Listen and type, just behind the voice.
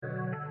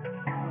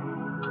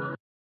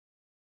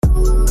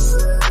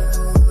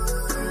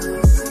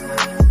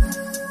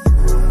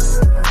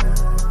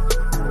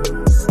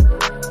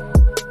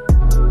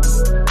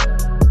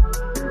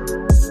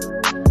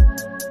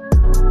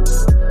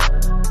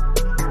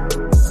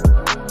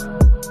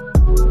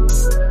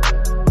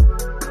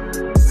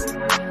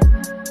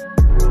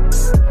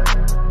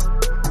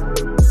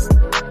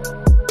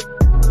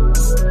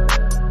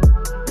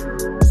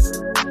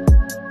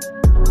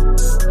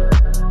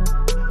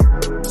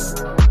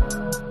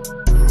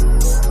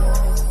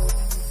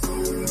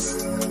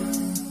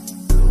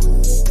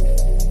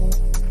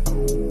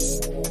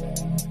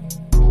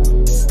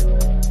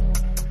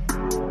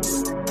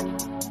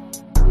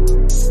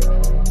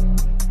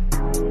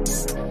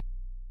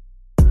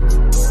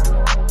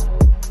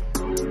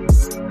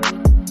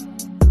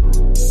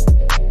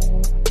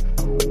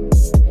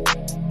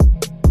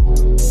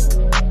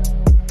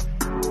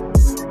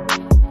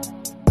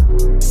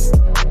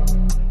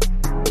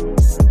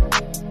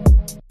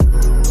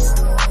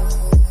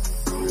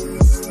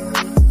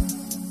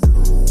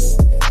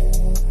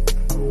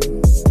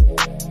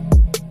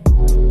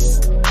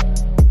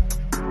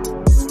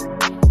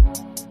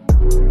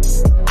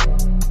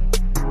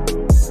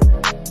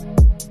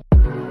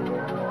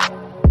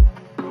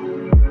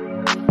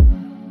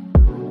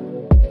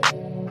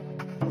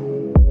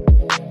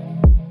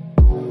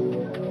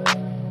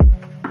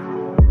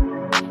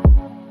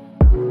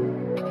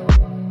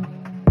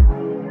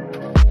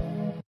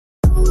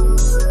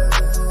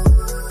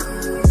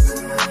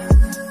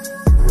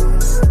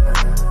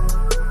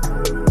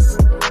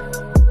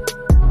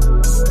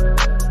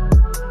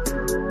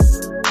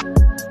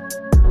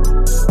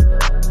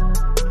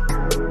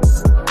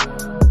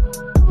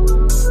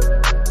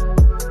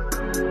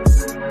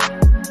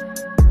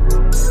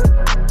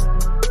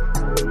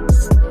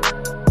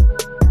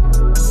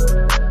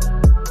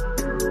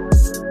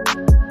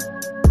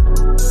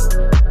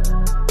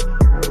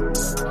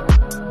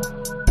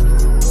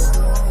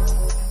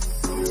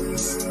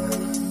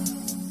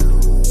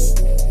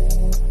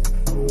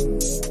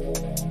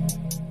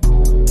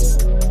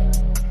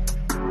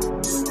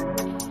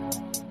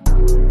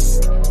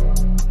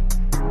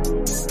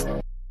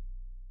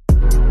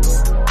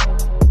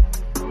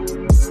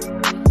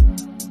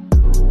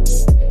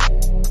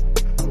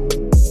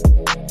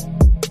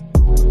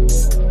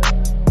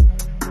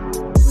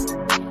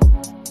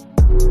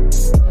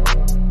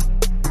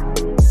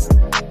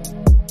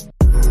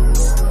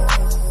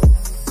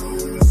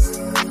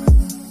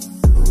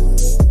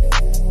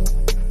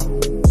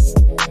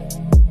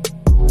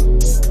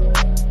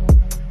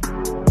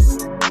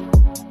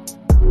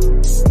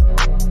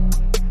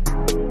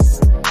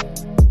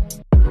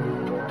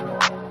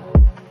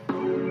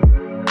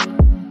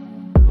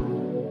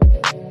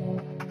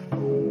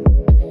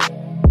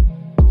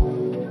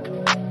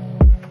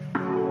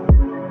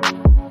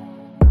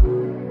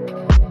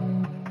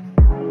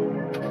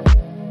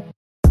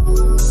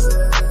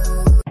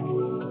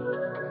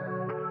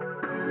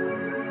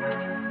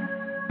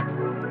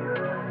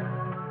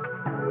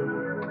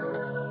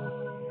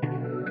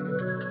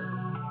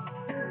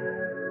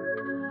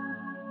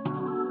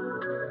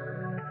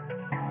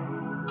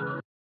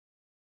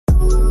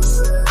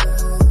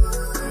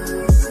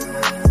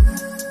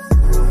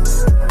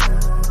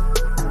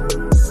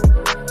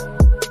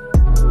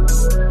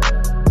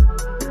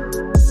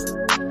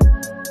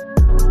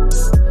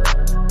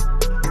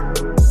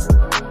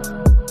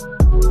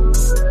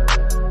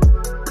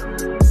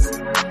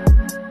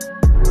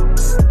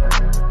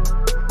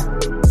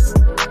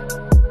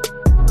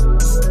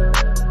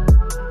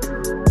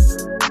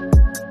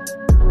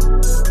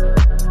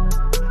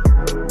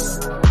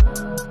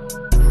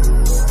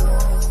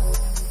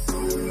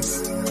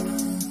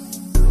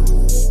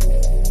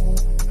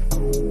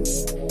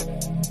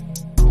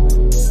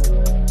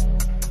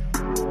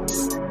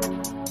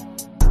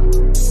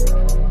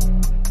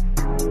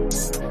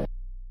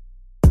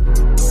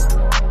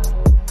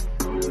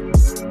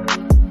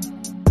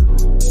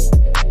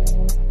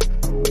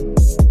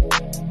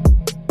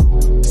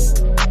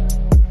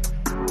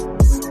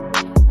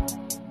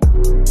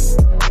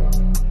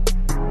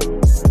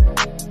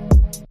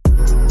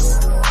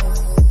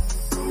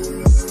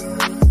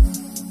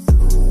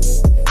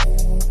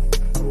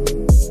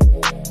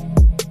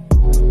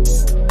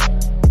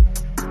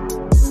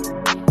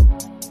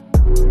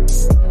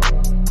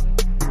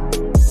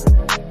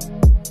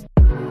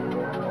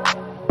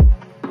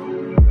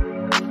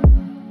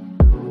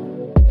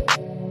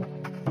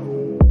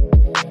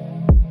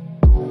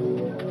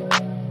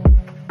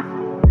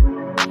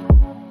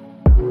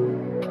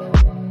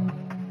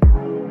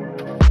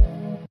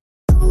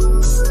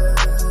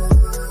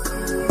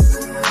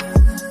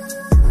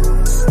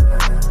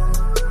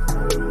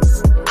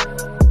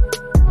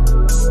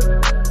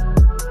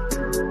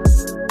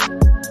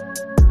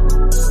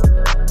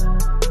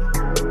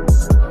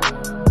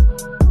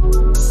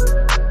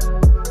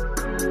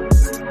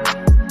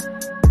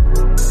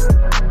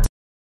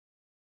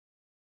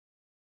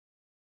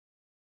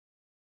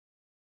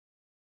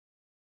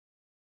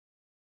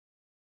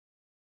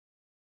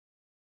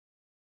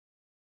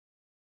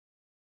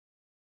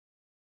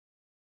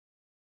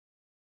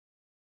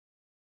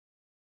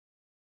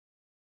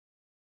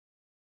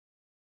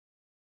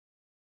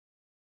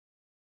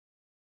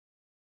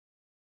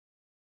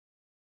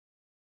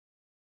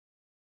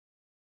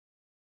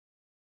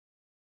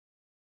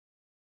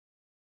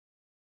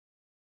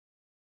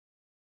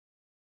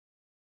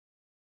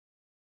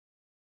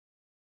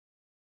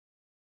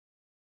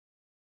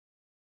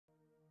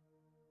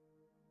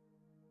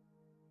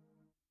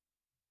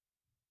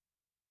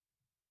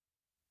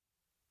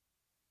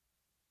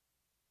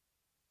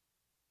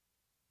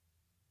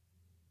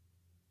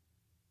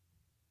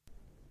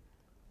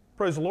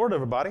Praise the Lord,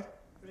 everybody.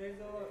 Praise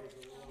the Lord.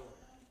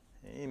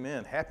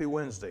 Amen. Happy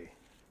Wednesday.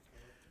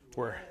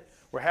 We're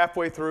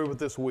halfway through with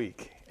this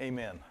week.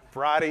 Amen.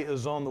 Friday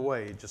is on the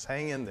way. Just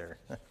hang in there.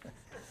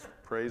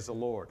 Praise the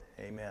Lord.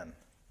 Amen.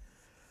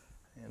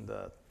 And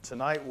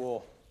tonight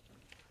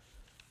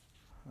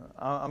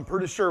I'm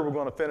pretty sure we're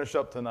going to finish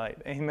up tonight.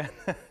 Amen.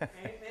 Amen.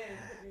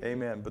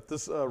 Amen. But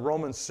this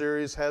Romans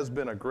series has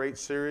been a great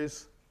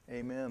series.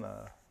 Amen.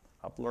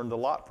 I've learned a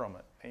lot from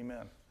it.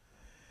 Amen.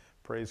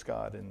 Praise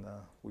God. And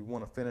we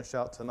want to finish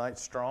out tonight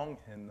strong.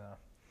 And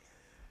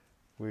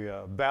we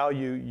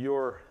value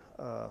your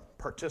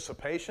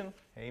participation.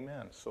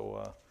 Amen.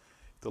 So if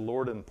the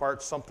Lord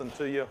imparts something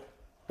to you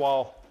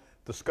while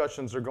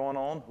discussions are going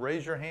on,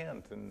 raise your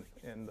hand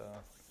and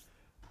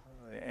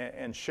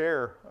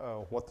share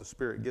what the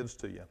Spirit gives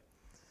to you.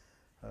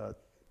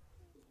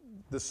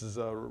 This is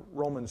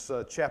Romans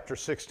chapter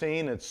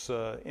 16. It's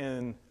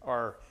in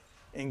our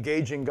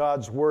Engaging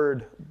God's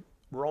Word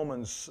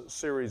Romans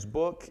series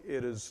book.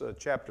 It is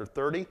chapter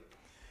 30.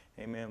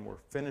 Amen. We're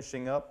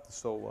finishing up.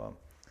 So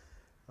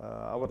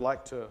I would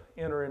like to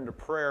enter into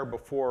prayer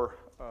before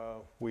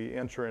we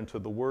enter into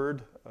the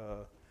Word.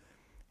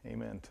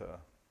 Amen.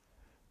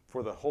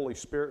 For the Holy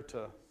Spirit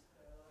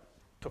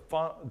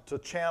to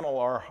channel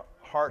our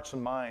hearts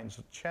and minds,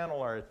 to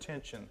channel our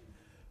attention,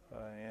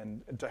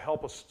 and to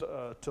help us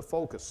to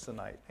focus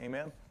tonight.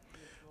 Amen.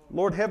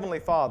 Lord Heavenly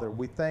Father,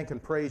 we thank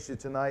and praise you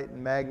tonight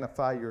and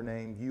magnify your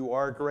name. You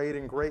are great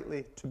and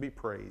greatly to be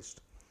praised.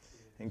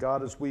 And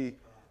God, as we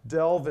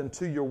delve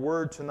into your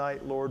word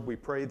tonight, Lord, we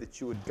pray that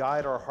you would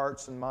guide our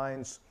hearts and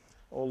minds,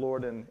 oh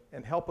Lord, and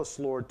help us,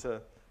 Lord, to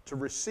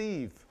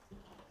receive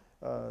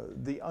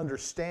the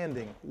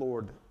understanding,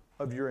 Lord,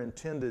 of your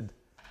intended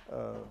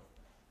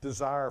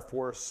desire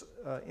for us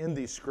in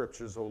these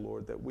scriptures, oh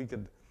Lord, that we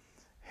could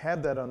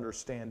have that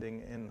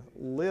understanding and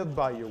live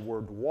by your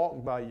word,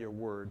 walk by your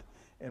word,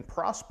 and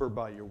prosper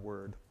by your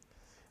word.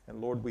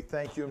 And Lord, we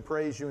thank you and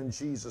praise you in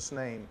Jesus'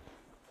 name.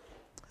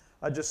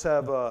 I just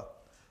have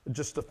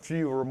just a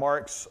few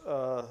remarks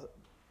to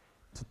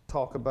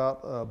talk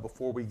about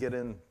before we get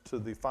into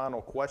the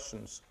final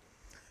questions.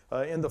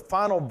 In the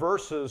final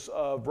verses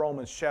of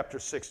Romans chapter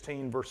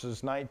 16,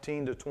 verses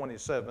 19 to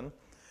 27,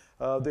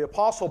 the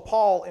Apostle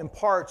Paul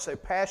imparts a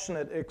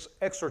passionate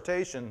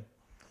exhortation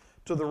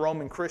to the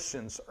Roman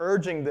Christians,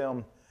 urging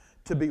them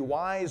to be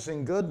wise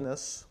in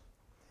goodness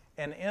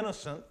and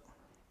innocent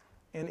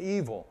in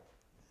evil.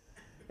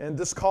 And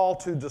this call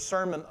to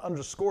discernment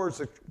underscores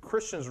the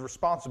Christian's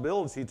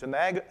responsibility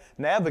to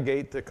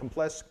navigate the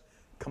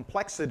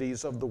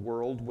complexities of the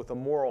world with a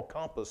moral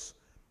compass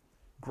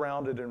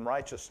grounded in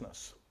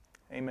righteousness.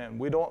 Amen.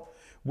 We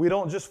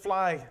don't just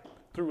fly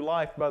through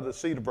life by the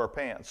seat of our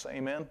pants.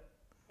 Amen.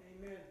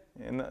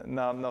 Amen. And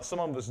now some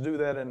of us do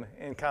that in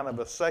kind of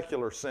a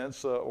secular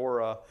sense,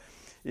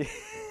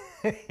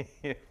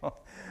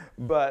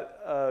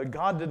 but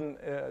God didn't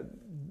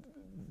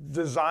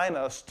design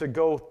us to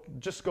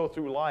just go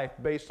through life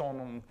based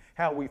on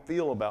how we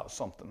feel about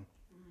something.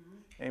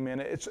 Mm-hmm. Amen.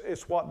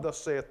 It's what thus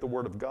saith the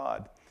Word of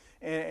God.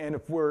 And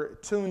if we're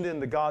tuned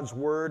into God's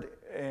Word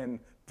and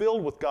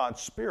filled with God's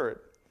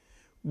Spirit,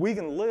 we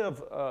can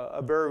live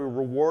a very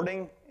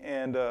rewarding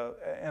and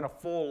a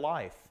full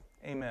life.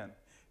 Amen.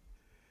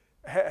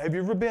 Have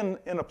you ever been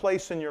in a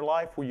place in your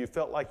life where you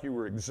felt like you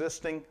were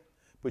existing,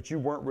 but you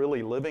weren't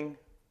really living?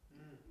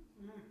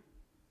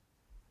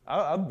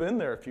 I've been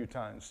there a few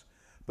times.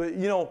 But,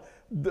 you know,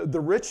 the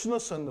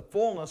richness and the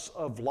fullness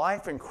of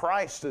life in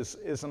Christ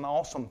is an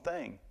awesome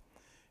thing.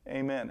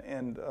 Amen.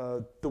 And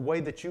the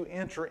way that you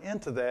enter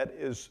into that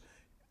is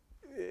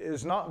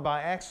not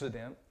by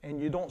accident,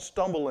 and you don't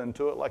stumble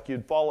into it like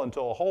you'd fall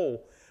into a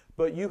hole,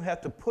 but you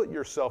have to put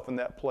yourself in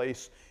that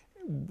place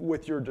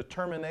with your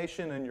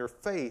determination and your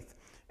faith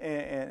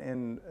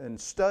and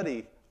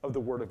study of the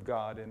Word of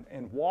God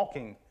and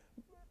walking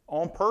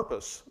on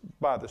purpose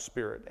by the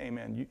Spirit.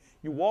 Amen.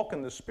 You walk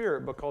in the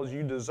Spirit because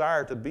you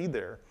desire to be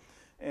there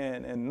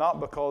and not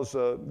because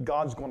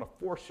God's going to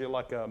force you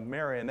like a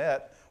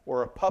marionette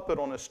or a puppet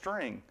on a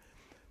string.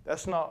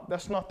 That's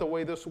not the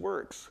way this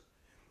works.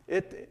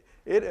 It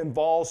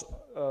involves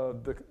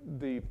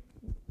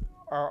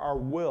our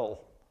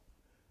will,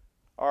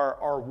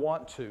 our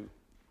want to,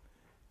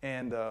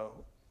 and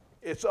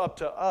it's up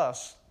to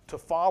us to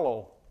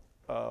follow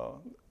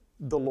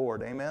the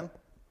Lord. Amen.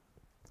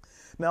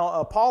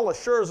 Now, Paul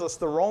assures us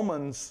the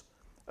Romans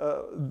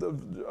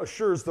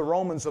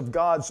of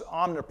God's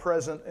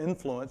omnipresent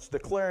influence,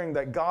 declaring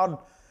that God,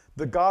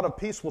 the God of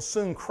peace, will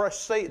soon crush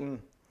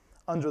Satan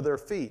under their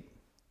feet.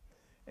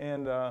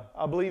 And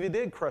I believe he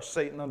did crush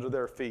Satan under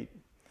their feet.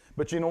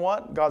 But you know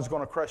what? God's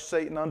going to crush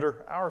Satan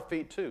under our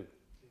feet too.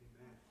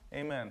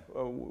 Amen.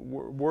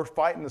 We're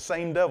fighting the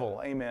same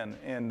devil. Amen.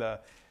 And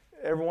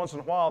every once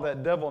in a while,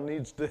 that devil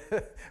needs to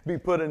be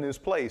put in his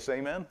place.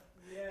 Amen.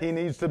 He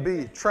needs to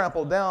be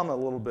trampled down a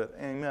little bit.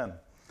 Amen.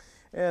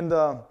 And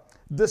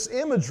this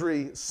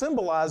imagery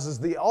symbolizes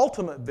the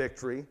ultimate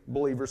victory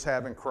believers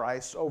have in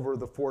Christ over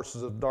the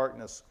forces of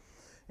darkness.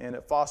 And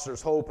it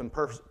fosters hope and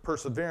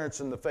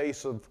perseverance in the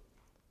face of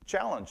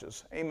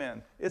challenges.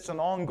 Amen. It's an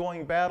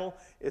ongoing battle.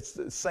 It's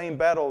the same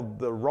battle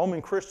the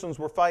Roman Christians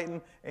were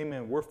fighting.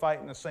 Amen. We're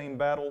fighting the same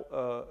battle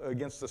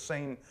against the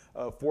same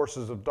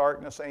forces of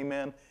darkness.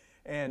 Amen.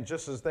 And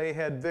just as they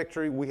had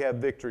victory, we have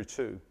victory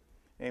too.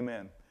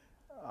 Amen.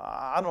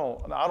 I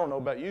don't know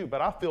about you,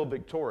 but I feel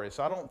victorious.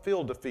 I don't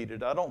feel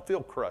defeated. I don't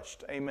feel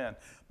crushed. Amen.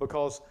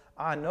 Because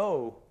I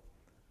know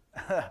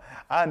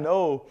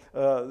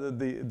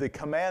the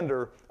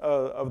commander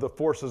of the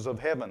forces of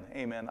heaven.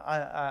 Amen.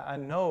 I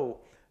know,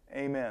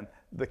 amen,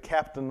 the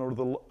captain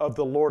of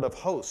the Lord of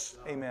hosts.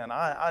 Amen.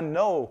 I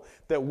know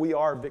that we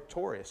are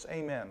victorious.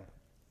 Amen.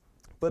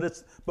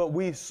 But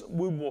we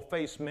will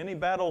face many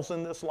battles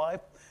in this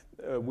life.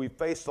 We've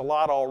faced a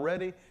lot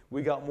already.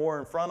 We got more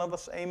in front of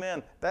us.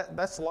 Amen.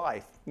 That's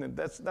life.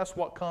 That's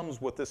what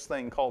comes with this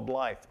thing called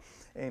life.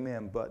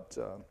 Amen. But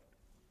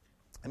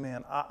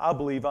amen. I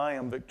believe I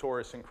am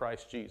victorious in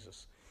Christ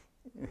Jesus.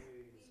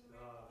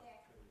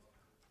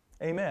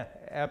 Amen.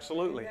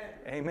 Absolutely.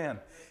 Amen.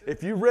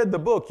 If you read the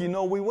book, you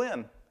know we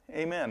win.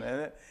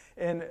 Amen.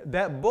 And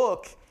that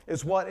book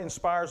is what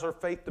inspires our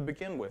faith to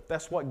begin with.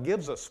 That's what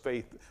gives us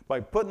faith. By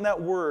putting that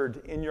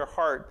word in your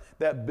heart,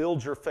 that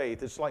builds your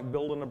faith. It's like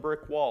building a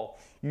brick wall.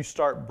 You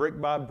start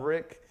brick by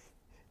brick,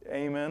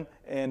 amen,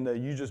 and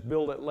you just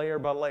build it layer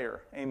by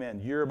layer,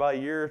 amen. Year by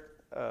year,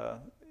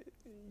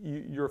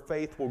 your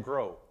faith will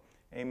grow,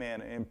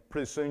 amen. And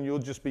pretty soon you'll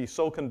just be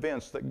so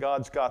convinced that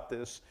God's got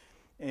this,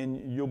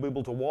 and you'll be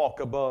able to walk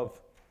above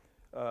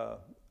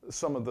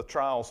some of the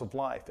trials of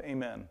life,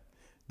 amen.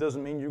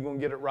 Doesn't mean you're going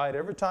to get it right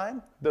every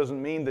time. Doesn't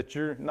mean that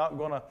you're not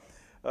going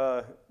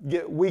to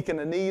get weak in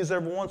the knees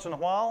every once in a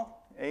while.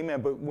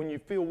 Amen. But when you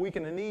feel weak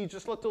in the knees,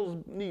 just let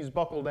those knees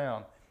buckle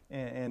down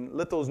and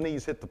let those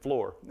knees hit the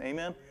floor.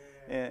 Amen.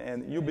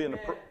 And you'll be in a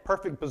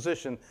perfect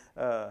position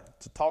to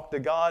talk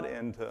to God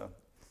and to,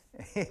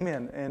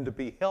 amen, and to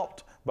be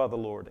helped by the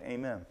Lord.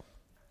 Amen.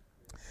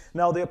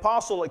 Now, the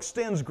apostle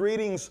extends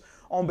greetings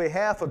on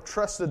behalf of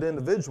trusted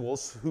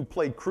individuals who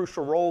played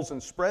crucial roles in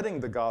spreading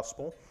the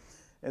gospel.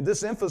 And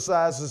this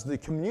emphasizes the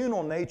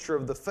communal nature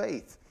of the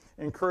faith,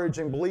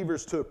 encouraging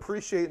believers to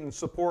appreciate and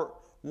support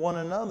one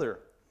another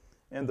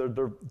and their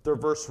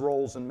diverse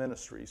roles and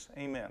ministries.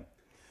 Amen.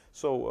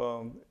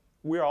 So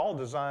we're all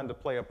designed to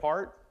play a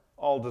part,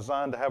 all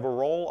designed to have a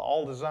role,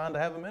 all designed to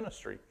have a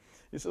ministry.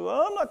 You say,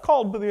 well, I'm not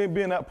called to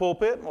be in that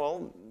pulpit.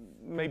 Well,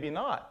 maybe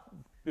not,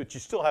 but you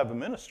still have a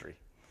ministry.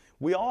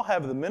 We all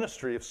have the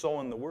ministry of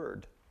sowing the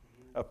word,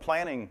 of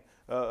planting,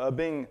 of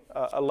being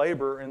a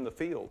laborer in the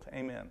field.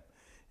 Amen.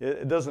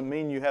 It doesn't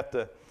mean you have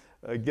to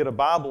get a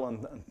Bible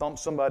and thump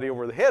somebody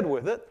over the head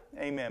with it.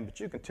 Amen. But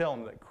you can tell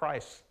them that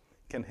Christ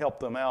can help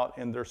them out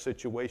in their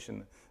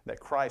situation, that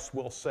Christ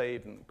will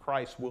save and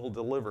Christ will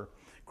deliver.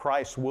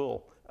 Christ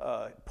will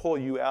pull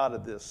you out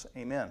of this.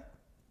 Amen.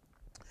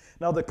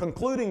 Now, the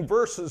concluding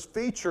verses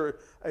feature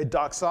a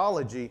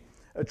doxology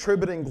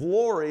attributing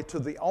glory to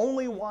the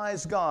only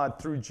wise God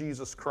through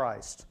Jesus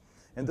Christ.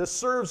 And this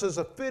serves as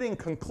a fitting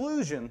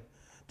conclusion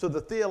to the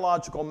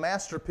theological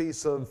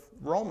masterpiece of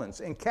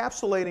Romans,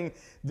 encapsulating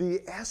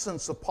the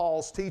essence of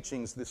Paul's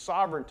teachings, the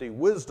sovereignty,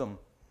 wisdom,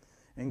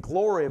 and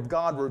glory of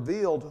God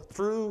revealed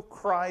through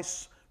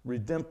Christ's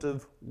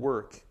redemptive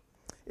work.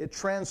 It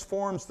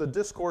transforms the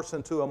discourse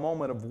into a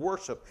moment of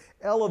worship,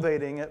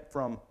 elevating it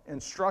from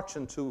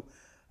instruction to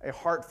a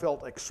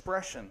heartfelt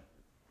expression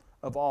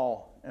of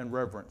awe and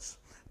reverence.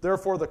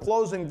 Therefore, the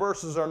closing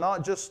verses are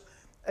not just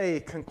a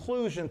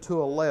conclusion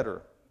to a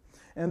letter,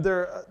 and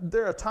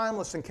they're a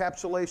timeless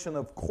encapsulation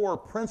of core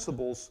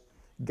principles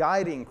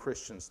guiding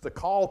Christians: the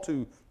call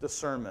to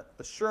discernment,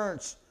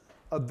 assurance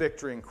of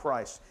victory in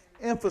Christ,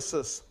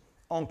 emphasis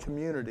on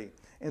community,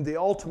 and the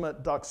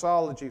ultimate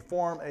doxology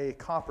form a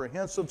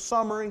comprehensive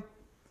summary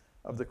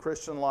of the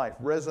Christian life,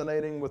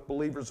 resonating with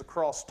believers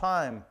across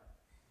time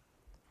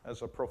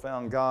as a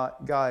profound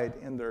guide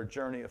in their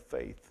journey of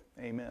faith.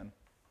 Amen.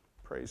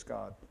 Praise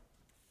God.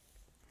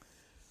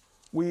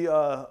 We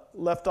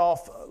left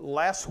off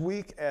last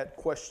week at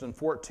question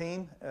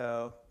 14.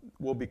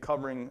 We'll be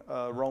covering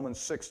Romans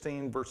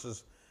 16,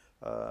 verses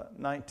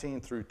 19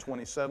 through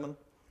 27.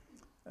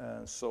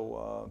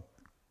 So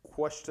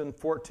question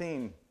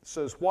 14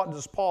 says, what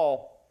does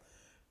Paul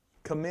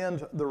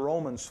commend the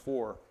Romans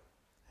for?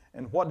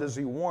 And what does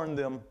he warn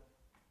them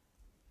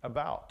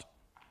about?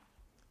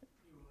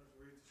 You want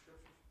to read the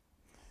scriptures?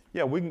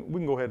 Yeah, we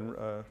can go ahead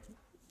and...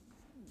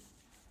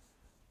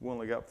 we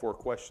only got 4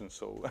 questions,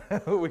 so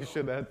we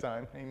should have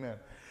time. Amen.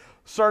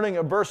 Starting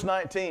at verse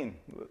 19.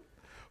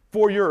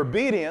 For your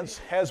obedience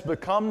has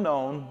become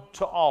known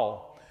to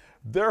all.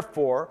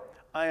 Therefore,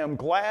 I am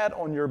glad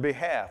on your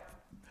behalf.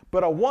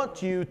 But I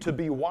want you to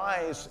be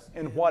wise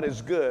in what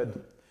is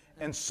good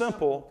and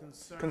simple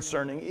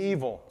concerning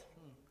evil.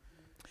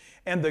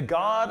 And the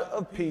God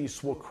of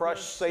peace will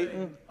crush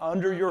Satan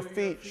under your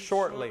feet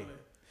shortly.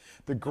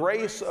 The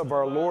grace of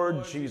our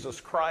Lord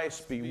Jesus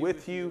Christ be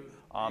with you.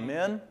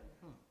 Amen.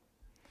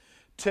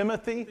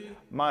 Timothy,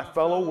 my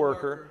fellow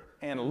worker,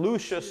 and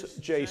Lucius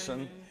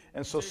Jason,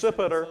 and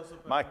Sosipater,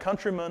 my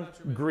countrymen,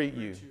 greet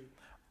you.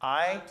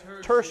 I,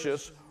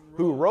 Tertius,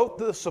 who wrote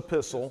this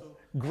epistle,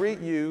 greet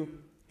you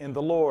in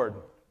the Lord.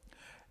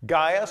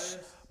 Gaius,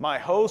 my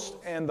host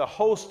and the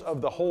host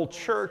of the whole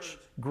church,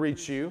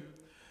 greets you.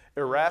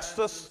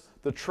 Erastus,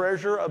 the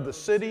treasurer of the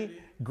city,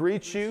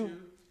 greets you.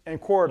 And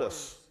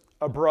Quartus,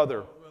 a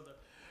brother.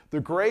 The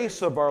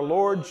grace of our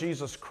Lord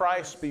Jesus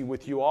Christ be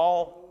with you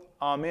all.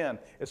 Amen.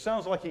 It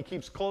sounds like he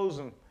keeps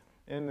closing,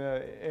 and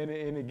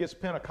it gets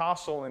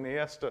Pentecostal, and he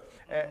has to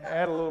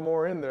add a little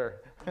more in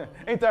there.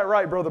 Ain't that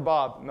right, Brother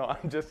Bob? No,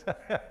 I'm just...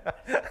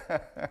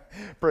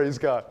 Praise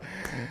God.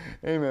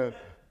 Amen.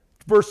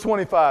 Verse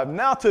 25.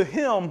 Now to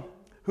him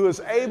who is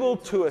able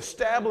to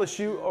establish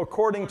you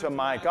according to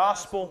my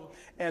gospel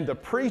and the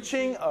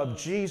preaching of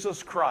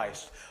Jesus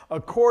Christ,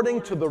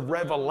 according to the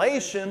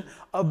revelation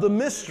of the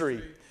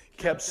mystery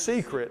kept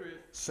secret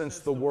since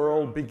the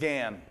world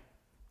began,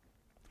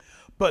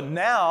 but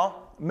now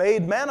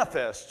made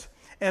manifest,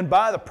 and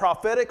by the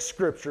prophetic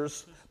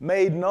scriptures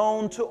made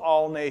known to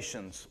all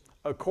nations,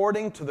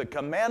 according to the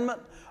commandment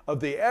of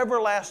the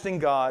everlasting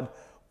God,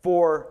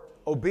 for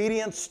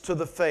obedience to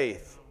the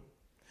faith.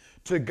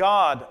 To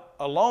God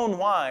alone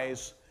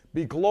wise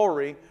be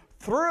glory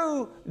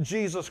through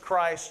Jesus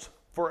Christ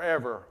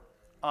forever.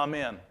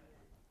 Amen.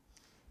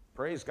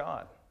 Praise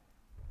God.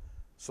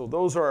 So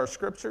those are our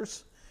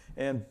scriptures.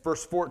 And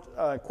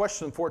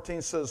question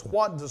 14 says,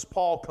 what does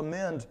Paul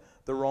commend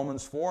the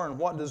Romans for, and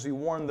what does he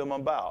warn them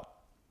about?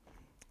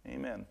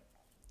 Amen.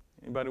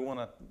 Anybody want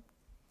to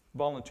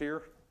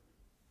volunteer?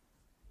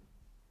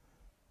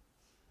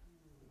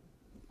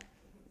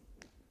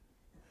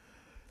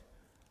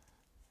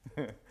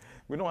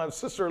 We don't have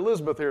Sister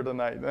Elizabeth here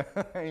tonight.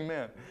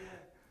 Amen.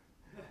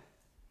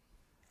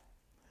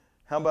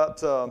 How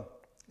about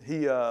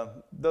he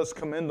does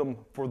commend them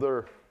for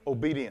their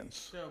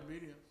obedience. Their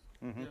obedience.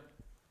 Mm-hmm. Yeah.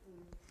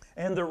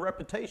 And their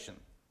reputation.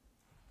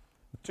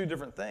 Two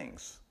different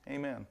things.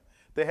 Amen.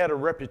 They had a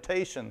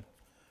reputation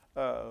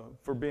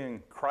for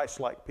being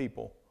Christ-like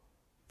people,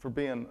 for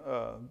being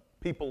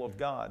people of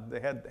God. They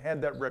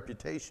had that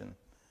reputation.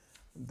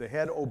 They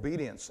had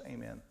obedience.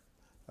 Amen.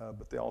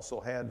 But they also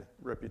had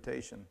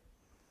reputation.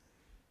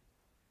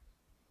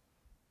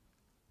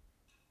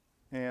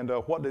 And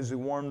what does he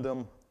warn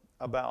them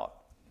about?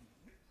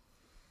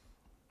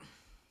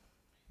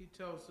 He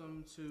tells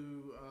them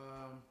to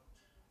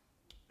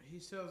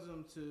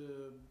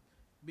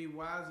be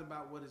wise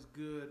about what is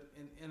good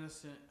and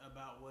innocent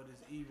about what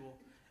is evil.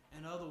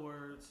 In other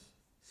words,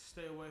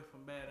 stay away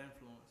from bad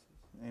influences.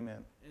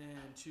 Amen.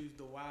 And choose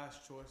the wise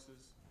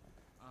choices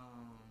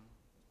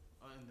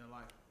in their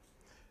life.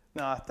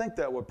 Now, I think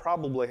that would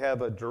probably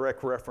have a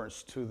direct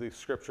reference to the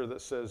scripture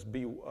that says,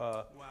 be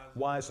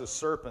wise as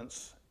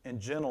serpents and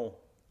gentle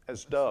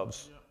as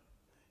doves.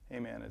 Yeah.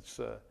 Amen. It's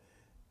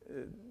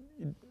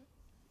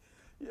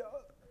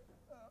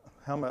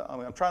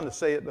I'm trying to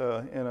say it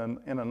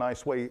in a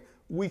nice way.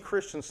 We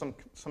Christians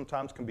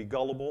sometimes can be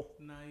gullible,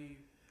 naive,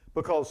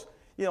 because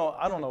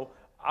I don't know.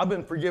 I've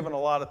been forgiven a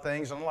lot of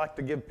things, and I like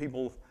to give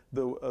people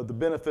the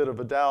benefit of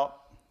a doubt.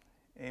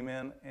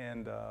 Amen.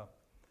 And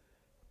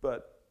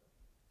but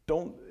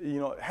don't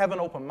have an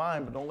open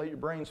mind, but don't let your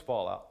brains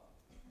fall out.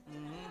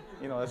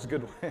 Mm-hmm. That's a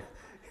good way.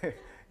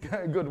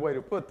 A good way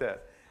to put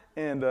that.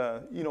 And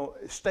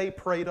stay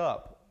prayed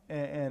up,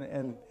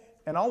 and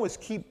always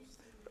keep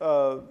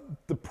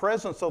the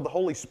presence of the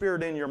Holy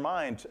Spirit in your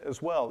mind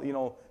as well.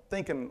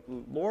 Thinking,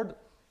 Lord,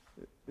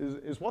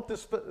 is what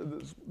this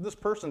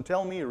person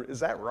telling me, is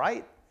that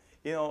right?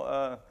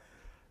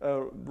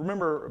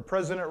 Remember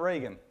President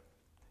Reagan?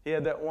 He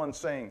had that one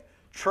saying,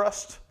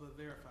 "Trust,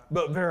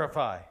 but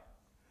verify."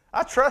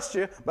 I trust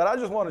you, but I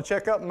just want to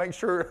check up and make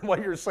sure what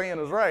you're saying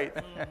is right.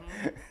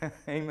 Mm-hmm.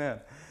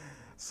 Amen.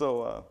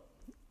 So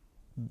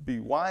be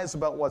wise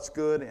about what's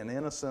good and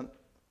innocent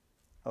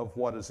of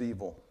what is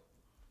evil.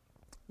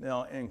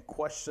 Now, in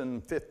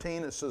question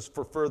 15, it says,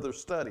 for further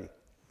study.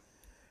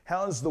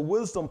 How is the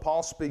wisdom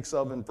Paul speaks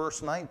of in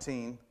verse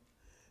 19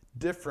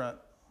 different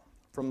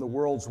from the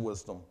world's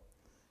wisdom?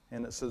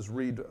 And it says,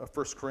 read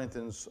 1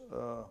 Corinthians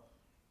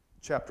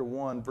chapter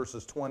 1,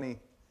 verses 20,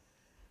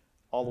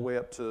 all the way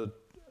up to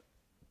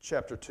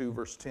chapter 2,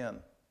 verse 10.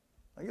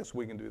 I guess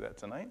we can do that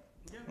tonight.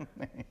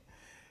 Yeah.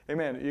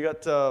 Amen. You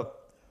got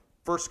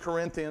 1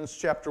 Corinthians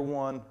chapter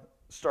 1,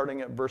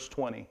 starting at verse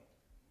 20.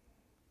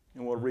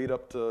 And we'll read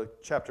up to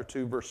chapter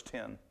 2, verse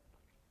 10.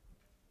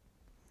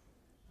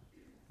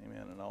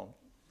 Amen. And I'll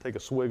take a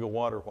swig of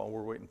water while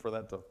we're waiting for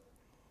that to...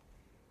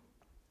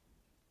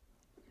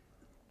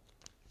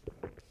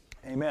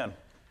 Amen.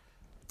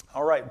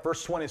 All right,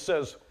 verse 20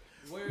 says,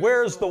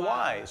 where's the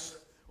wise?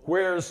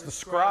 Where's the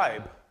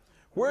scribe?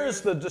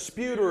 Where's the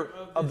disputer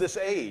of this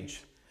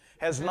age?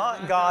 Has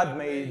not God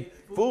made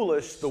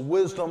foolish the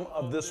wisdom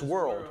of this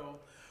world?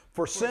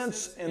 For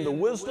since in the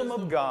wisdom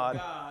of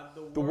God,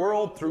 the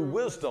world through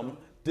wisdom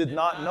did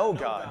not know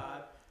God,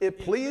 it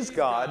pleased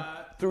God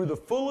through the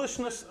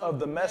foolishness of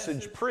the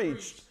message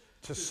preached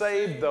to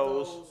save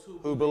those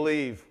who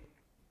believe.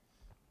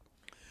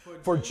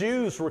 For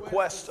Jews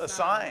request a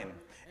sign,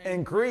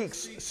 and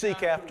Greeks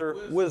seek after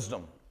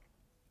wisdom.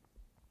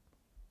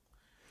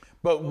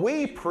 But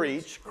we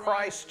preach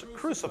Christ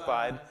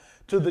crucified,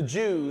 to the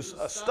Jews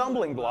a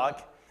stumbling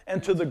block,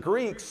 and to the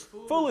Greeks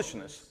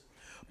foolishness.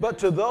 But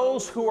to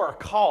those who are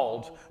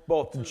called,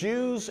 both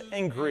Jews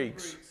and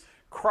Greeks,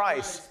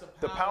 Christ,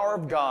 the power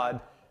of God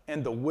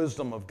and the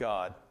wisdom of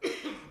God.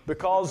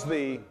 Because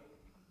the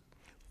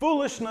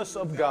foolishness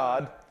of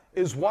God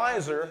is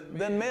wiser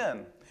than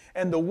men,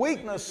 and the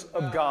weakness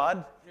of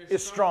God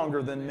is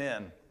stronger than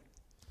men.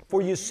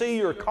 For you see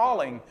your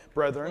calling,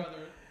 brethren,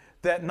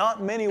 that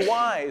not many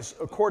wise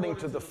according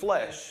to the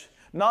flesh,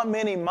 not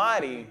many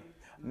mighty,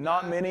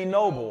 not many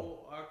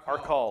noble are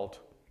called.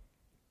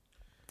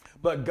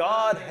 But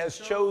God has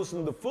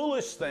chosen the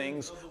foolish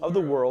things of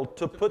the world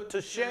to put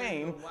to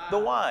shame the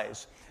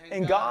wise.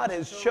 And God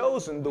has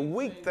chosen the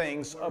weak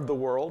things of the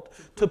world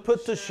to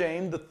put to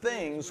shame the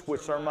things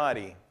which are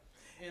mighty,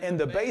 and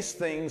the base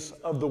things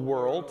of the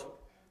world,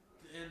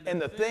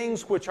 and the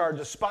things which are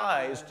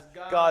despised,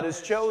 God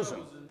has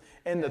chosen,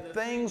 and the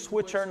things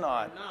which are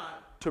not,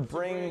 to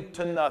bring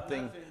to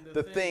nothing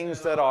the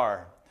things that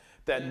are,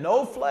 that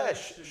no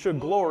flesh should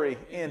glory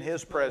in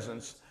his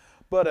presence.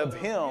 But of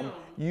him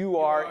you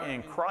are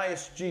in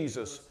Christ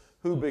Jesus,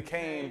 who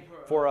became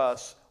for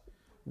us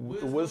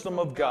the wisdom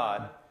of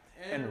God,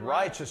 and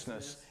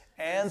righteousness,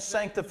 and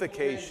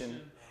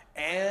sanctification,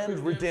 and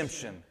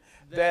redemption.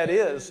 That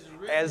is,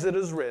 as it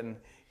is written,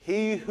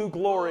 he who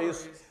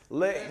glories,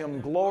 let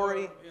him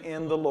glory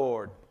in the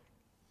Lord.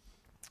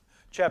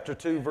 Chapter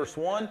 2, verse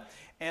 1,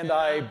 And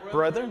I,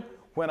 brethren,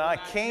 when I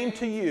came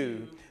to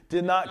you,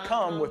 did not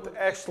come with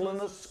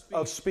excellence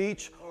of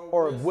speech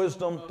or of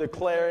wisdom,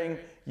 declaring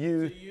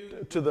you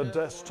to the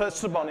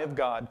testimony of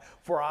God.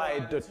 For I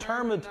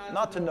determined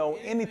not to know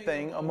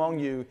anything among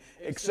you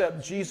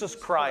except Jesus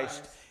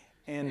Christ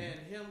and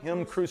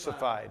him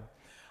crucified.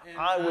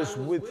 I was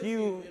with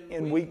you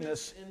in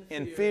weakness,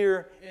 in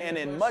fear, and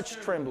in much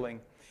trembling.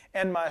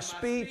 And my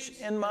speech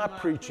and my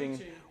preaching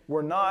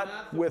were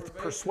not with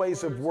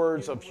persuasive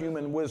words of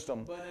human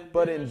wisdom,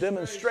 but in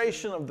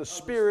demonstration of the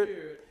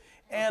Spirit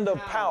and of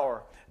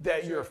power,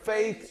 that your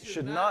faith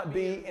should not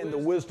be in the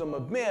wisdom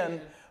of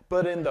men,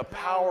 but in the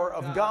power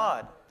of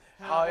God.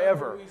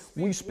 However,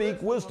 we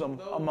speak wisdom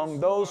among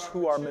those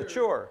who are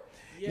mature,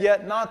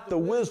 yet not the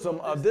wisdom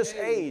of this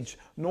age,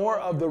 nor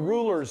of the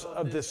rulers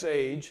of this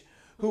age,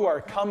 who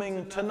are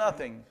coming to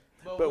nothing.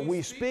 But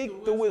we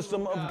speak the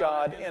wisdom of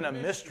God in a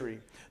mystery,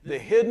 the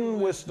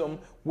hidden wisdom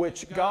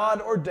which God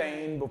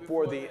ordained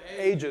before the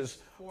ages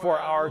for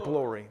our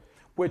glory,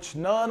 which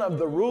none of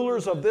the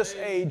rulers of this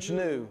age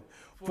knew.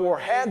 For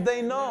had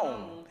they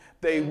known,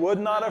 they would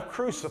not have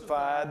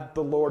crucified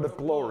the Lord of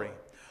glory.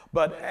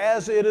 But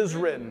as it is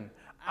written,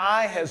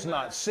 eye has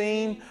not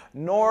seen,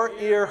 nor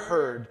ear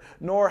heard,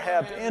 nor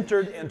have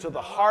entered into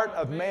the heart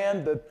of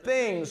man the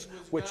things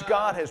which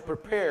God has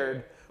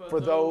prepared for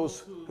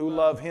those who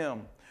love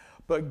him.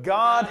 But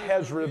God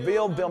has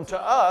revealed them to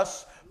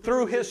us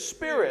through his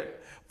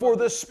Spirit. For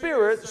the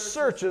Spirit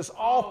searches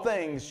all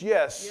things,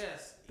 yes,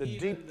 the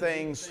deep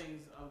things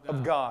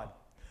of God.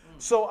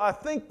 So I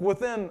think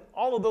within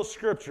all of those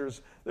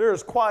scriptures, there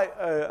is quite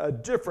a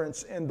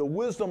difference in the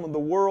wisdom of the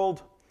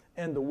world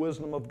and the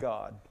wisdom of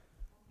God.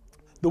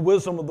 The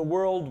wisdom of the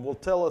world will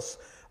tell us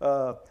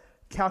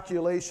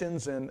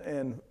calculations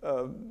and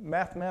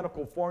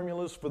mathematical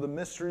formulas for the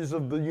mysteries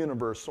of the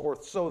universe, or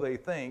so they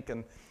think,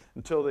 and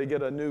until they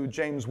get a new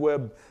James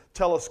Webb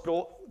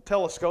telescope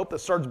that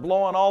starts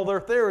blowing all their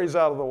theories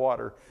out of the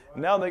water.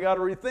 And now they got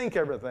to rethink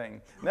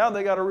everything. Now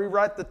they got to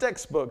rewrite the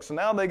textbooks. And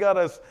now they got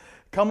to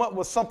come up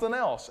with something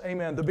else,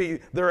 amen, to be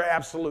their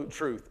absolute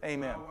truth,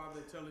 amen. Why are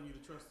they telling you to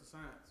trust the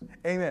science?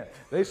 Amen.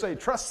 They say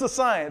trust the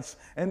science,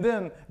 and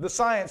then the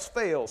science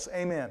fails,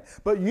 amen.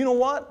 But you know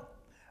what?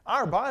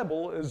 Our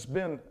Bible has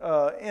been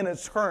in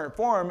its current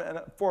form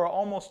for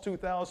almost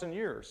 2,000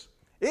 years.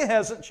 It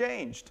hasn't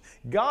changed.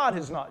 God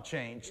has not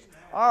changed.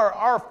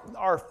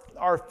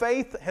 Our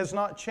faith has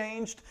not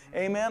changed.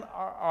 Amen.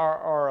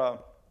 Our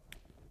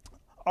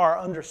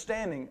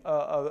understanding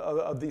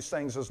of these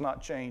things has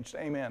not changed.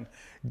 Amen.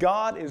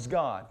 God is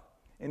God,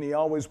 and he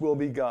always will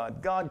be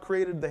God. God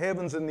created the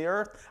heavens and the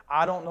earth.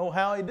 I don't know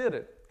how he did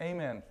it.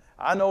 Amen.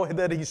 I know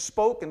that he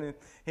spoke and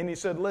he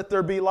said, let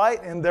there be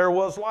light, and there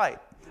was light.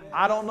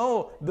 I don't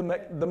know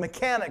the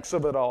mechanics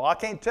of it all. I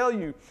can't tell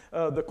you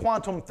the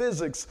quantum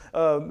physics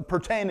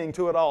pertaining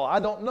to it all. I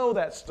don't know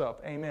that stuff.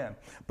 Amen.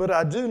 But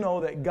I do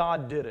know that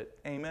God did it.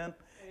 Amen.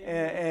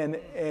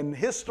 And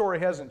his story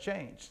hasn't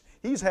changed.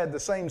 He's had the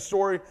same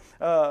story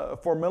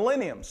for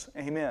millenniums.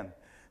 Amen.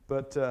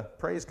 But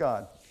praise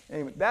God.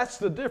 Amen. That's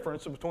the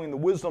difference between the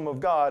wisdom of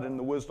God and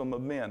the wisdom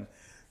of men.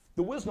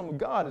 The wisdom of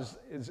God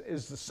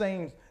is the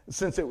same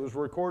since it was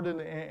recorded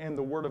in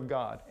the Word of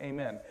God.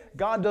 Amen.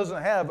 God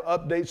doesn't have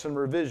updates and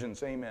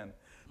revisions. Amen.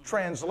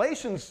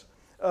 Translations,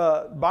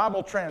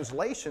 Bible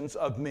translations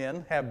of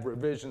men have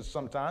revisions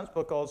sometimes,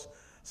 because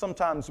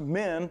sometimes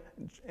men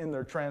in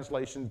their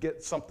translation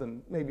get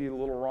something maybe a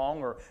little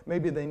wrong, or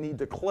maybe they need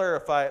to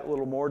clarify it a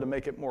little more to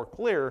make it more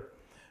clear.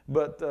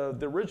 But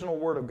the original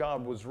Word of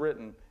God was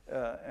written,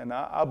 and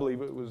I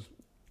believe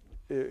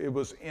it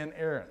was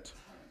inerrant.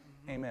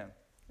 Amen.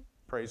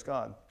 Praise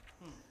God.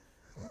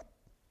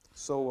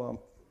 So,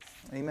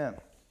 amen.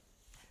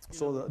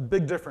 So the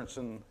big difference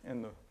in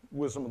the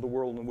wisdom of the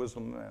world and the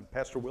wisdom of man.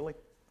 Pastor Willie?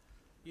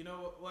 You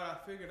know what I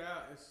figured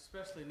out is,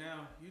 especially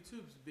now,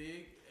 YouTube's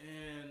big,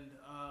 and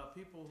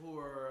people who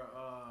are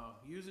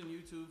using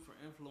YouTube for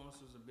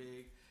influencers are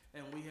big,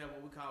 and we have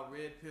what we call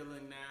red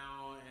pilling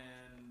now,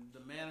 and the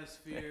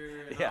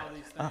manosphere, and all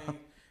these things,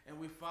 and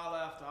we follow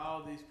after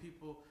all these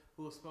people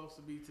who are supposed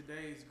to be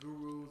today's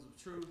gurus of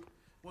truth.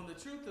 When the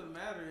truth of the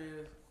matter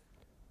is,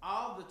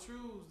 all the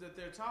truths that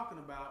they're talking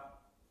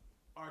about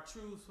are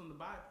truths from the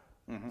Bible.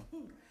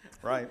 Mm-hmm.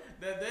 Right.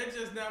 That they're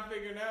just now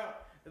figuring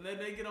out. And then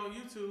they get on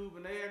YouTube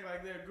and they act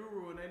like they're a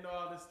guru and they know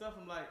all this stuff.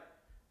 I'm like,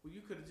 well,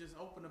 you could have just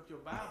opened up your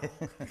Bible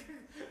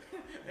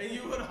and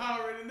you would have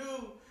already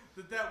knew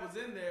that was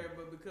in there.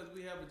 But because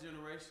we have a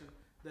generation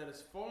that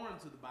is foreign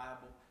to the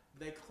Bible,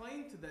 they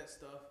cling to that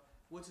stuff,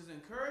 which is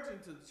encouraging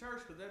to the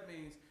church, because that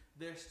means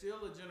there's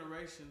still a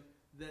generation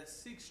that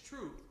seeks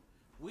truth.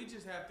 We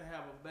just have to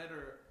have a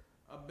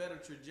better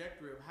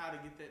trajectory of how to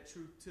get that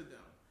truth to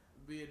them,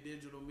 via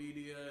digital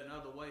media and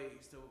other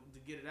ways to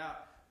get it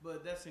out.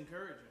 But that's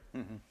encouraging.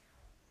 Mm-hmm.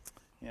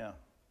 Yeah.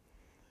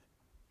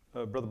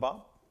 Brother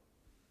Bob?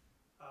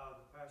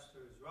 The pastor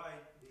is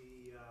right.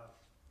 The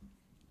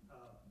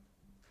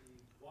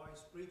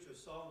wise preacher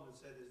Solomon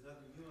said there's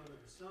nothing new under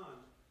the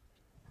sun.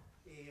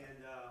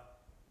 And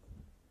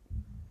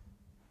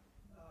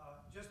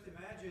just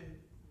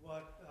imagine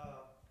what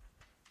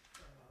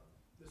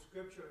the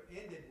scripture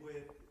ended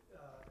with,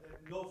 that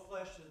no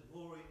flesh has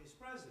glory in his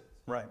presence.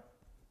 Right.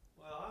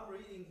 Well, I'm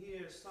reading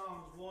here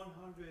Psalms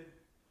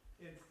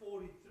 143,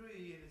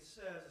 and it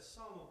says, a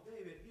Psalm of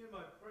David, hear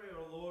my prayer,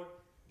 O Lord,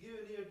 give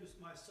an ear to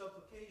my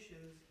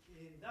supplications.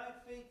 In thy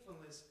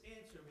faithfulness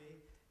answer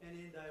me, and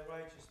in thy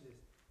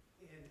righteousness.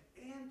 And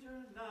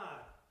enter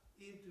not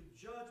into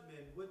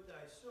judgment with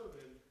thy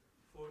servant,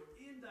 for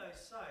in thy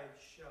sight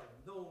shall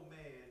no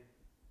man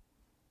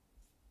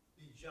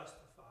be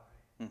justified.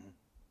 Mm-hmm.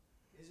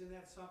 Isn't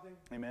that something?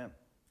 Amen.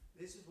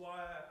 This is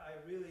why I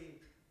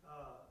really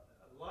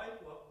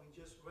like what we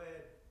just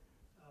read,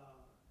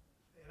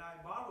 and I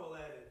marvel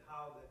at it,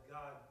 how that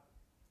God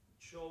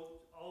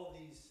showed all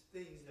these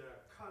things that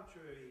are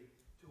contrary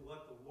to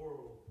what the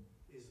world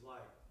is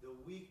like. The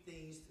weak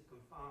things to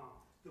confound,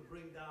 to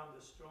bring down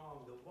the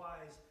strong, the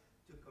wise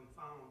to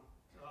confound,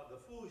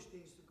 the foolish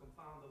things to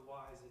confound the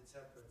wise,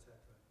 etc., etc.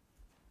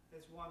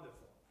 It's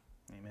wonderful.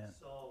 Amen.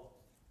 So,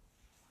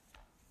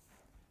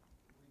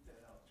 read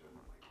that out, turn the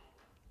mic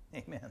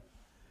over. Amen.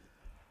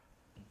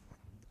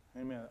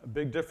 Amen. A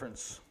big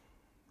difference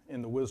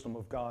in the wisdom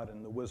of God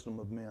and the wisdom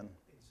of men.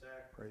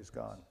 Exactly. Praise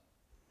God.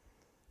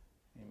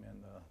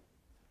 Amen.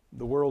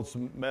 The world's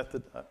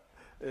method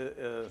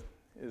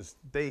is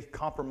they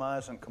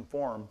compromise and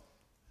conform.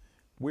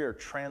 We are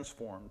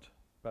transformed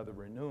by the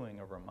renewing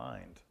of our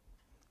mind.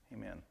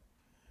 Amen.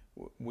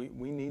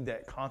 We need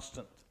that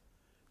constant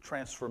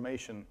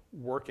transformation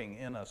working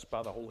in us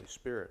by the Holy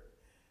Spirit.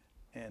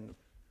 And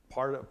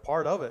part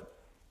of it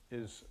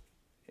is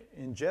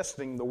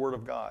ingesting the Word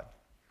of God.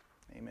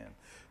 Amen.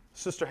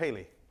 Sister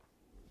Haley.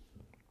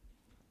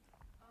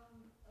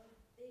 A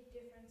big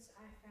difference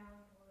I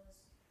found was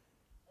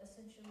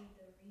essentially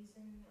the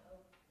reason of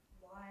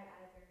why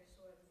either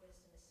sort of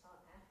wisdom is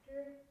sought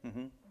after.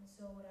 Mm-hmm. And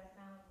so what I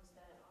found was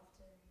that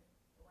often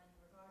when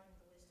regarding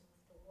the wisdom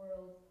of the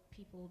world,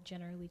 people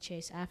generally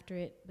chase after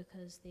it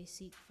because they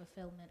seek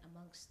fulfillment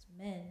amongst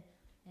men,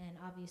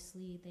 and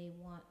obviously they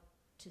want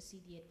to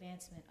see the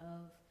advancement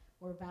of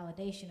or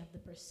validation of the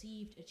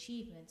perceived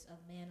achievements of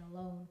man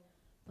alone.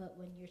 But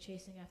when you're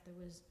chasing after the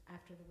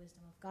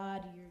wisdom of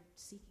God, you're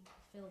seeking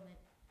fulfillment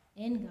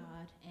in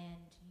God,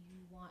 and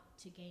you want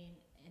to gain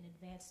an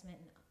advancement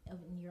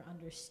in your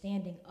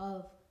understanding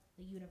of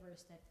the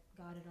universe that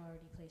God had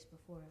already placed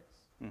before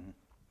us.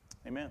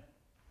 Mm-hmm. Amen.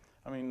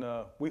 I mean,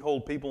 we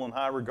hold people in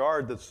high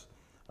regard that's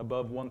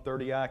above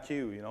 130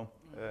 IQ, you know.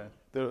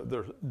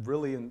 They're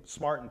really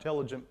smart,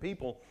 intelligent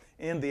people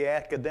in the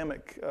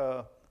academic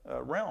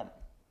realm.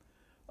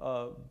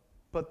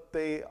 But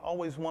they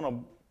always want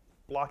to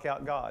block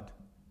out God.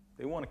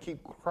 They want to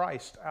keep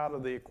Christ out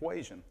of the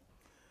equation.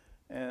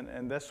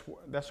 And that's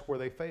where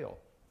they fail.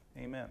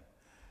 Amen.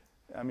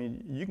 I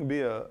mean, you can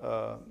be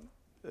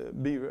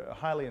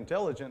highly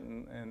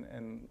intelligent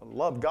and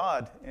love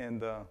God,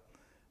 and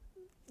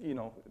you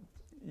know,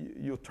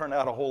 you'll turn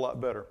out a whole lot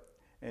better,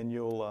 and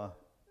you'll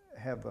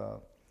have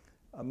a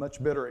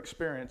much better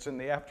experience in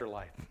the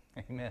afterlife.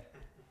 Amen.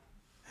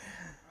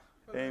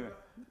 Amen.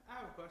 I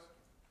have a question.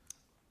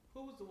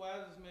 Who was the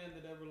wisest man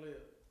that ever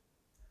lived?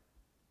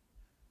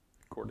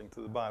 According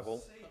to the Bible.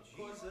 Say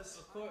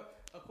Jesus.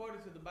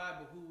 According to the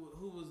Bible,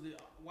 who was the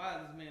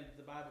wisest man that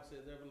the Bible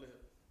says ever lived?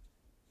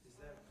 Is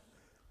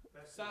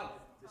that Solomon.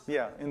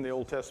 Yeah, in the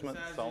Old Testament.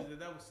 Besides Jesus,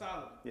 that was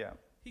Solomon. Yeah.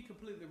 He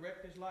completely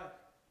wrecked his life.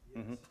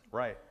 Yes. Mm-hmm.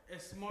 Right.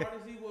 As smart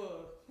as he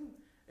was,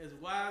 as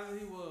wise as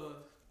he was,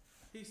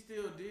 he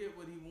still did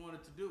what he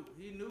wanted to do.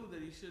 He knew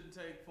that he shouldn't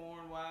take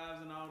foreign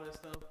wives and all that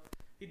stuff.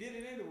 He did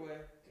it anyway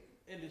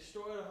and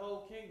destroyed the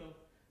whole kingdom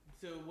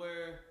to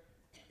where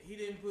he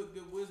didn't put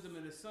good wisdom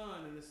in his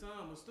son, and his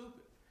son was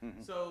stupid.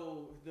 Mhm.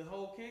 So the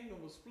whole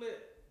kingdom was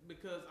split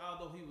because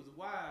although he was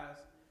wise,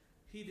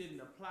 he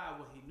didn't apply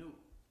what he knew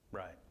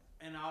Right.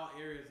 in all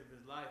areas of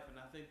his life. And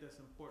I think that's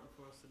important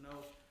for us to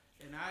know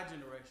in our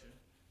generation,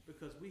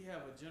 because we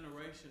have a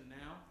generation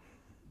now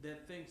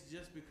that thinks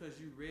just because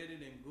you read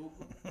it in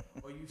Google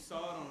or you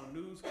saw it on a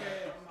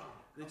newscast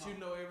that you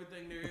know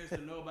everything there is to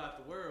know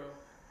about the world.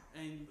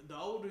 And the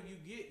older you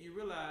get, you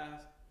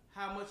realize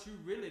how much you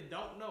really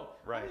don't know.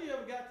 Right. How many of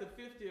you ever got to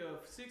 50 or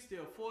 60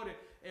 or 40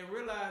 and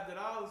realized that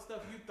all the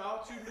stuff you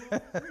thought you knew,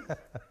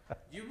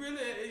 you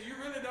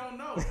really don't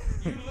know.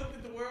 You looked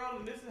at the world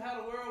and this is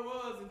how the world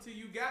was until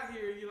you got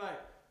here and you're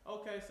like,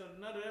 okay, so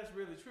none of that's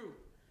really true.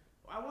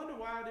 I wonder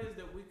why it is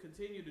that we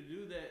continue to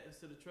do that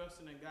instead of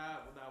trusting in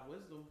God with our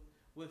wisdom,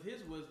 with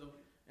His wisdom,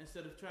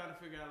 instead of trying to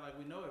figure out like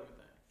we know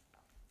everything.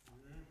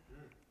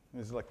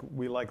 It's like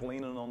we like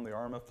leaning on the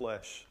arm of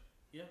flesh.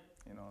 Yeah.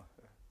 You know,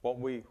 what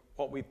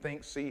we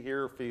think, see,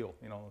 hear, feel.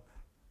 You know,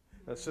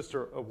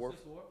 Sister Warp.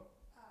 Sister Warp?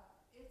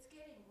 It's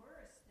getting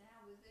worse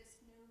now with this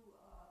new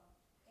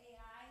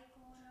AI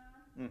going on.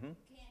 Mm-hmm.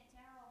 You can't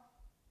tell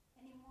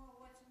anymore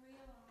what's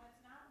real and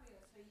what's not real.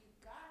 So you've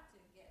got to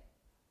get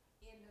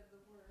into the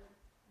Word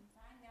and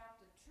find out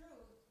the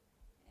truth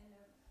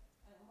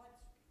and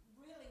what's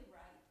really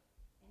right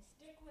and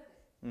stick with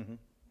it. Mm-hmm.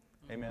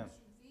 Amen. Once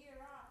you veer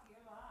off,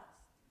 you're lost.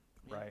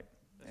 Right.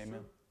 That's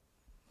Amen. true.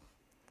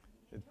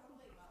 You're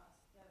totally lost.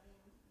 I mean,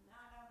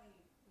 not only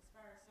as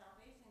far as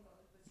salvation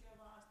goes, but you're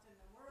lost in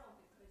the world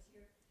because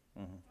you're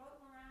Mm-hmm.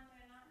 floating around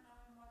there not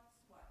knowing what's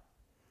what.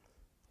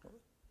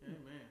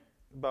 Amen.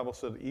 The Bible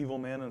said, "Evil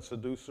men and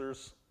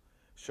seducers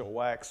shall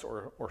wax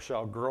or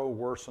shall grow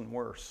worse and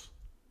worse."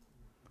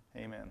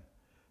 Amen.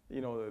 You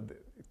know,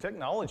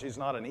 technology is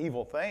not an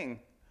evil thing,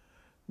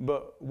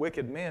 but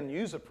wicked men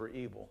use it for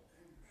evil.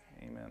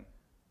 Amen.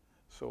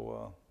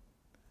 So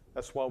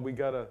that's why we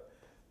got to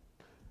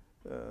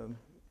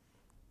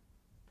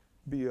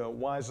be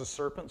wise as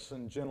serpents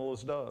and gentle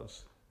as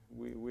doves.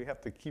 We have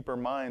to keep our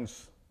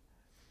minds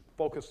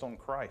focused on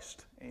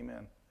Christ.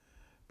 Amen.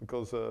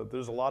 Because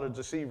there's a lot of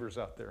deceivers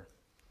out there.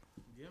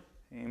 Yeah.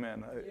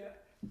 Amen.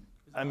 Yeah.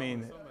 I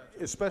mean, Somebody.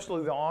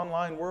 especially the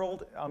online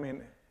world. I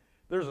mean,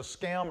 there's a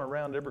scam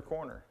around every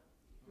corner.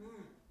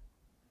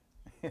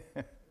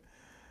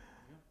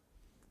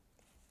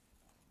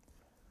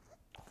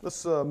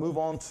 Let's move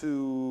on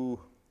to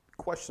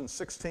question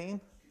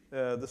 16.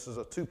 This is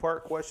a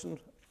two-part question.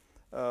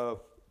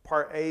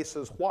 Part A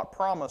says, what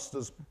promise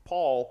does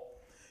Paul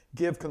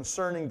give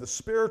concerning the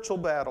spiritual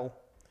battle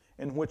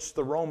in which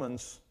the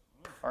Romans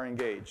are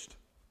engaged?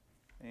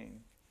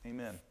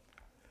 Amen.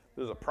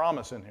 There's a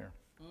promise in here.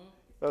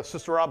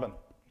 Sister Robin.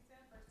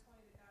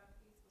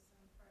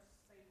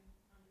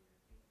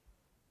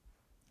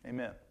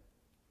 Amen.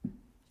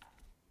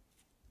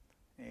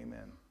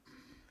 Amen.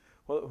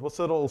 What's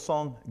that old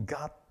song?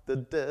 Got the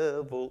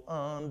devil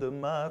under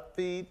my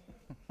feet.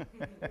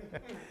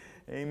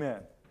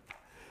 Amen.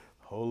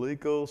 Holy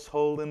Ghost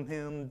holding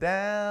him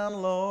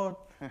down, Lord.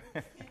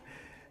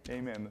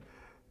 Amen.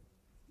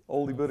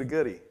 Oldie but a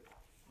goodie.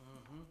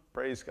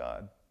 Praise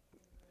God.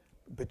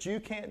 But you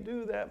can't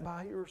do that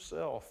by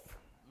yourself.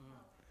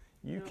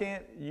 You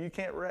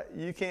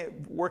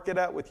can't work it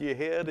out with your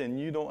head, and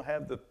you don't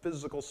have the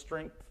physical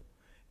strength.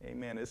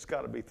 Amen. It's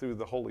got to be through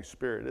the Holy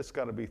Spirit. It's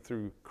got to be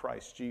through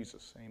Christ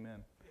Jesus.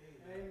 Amen.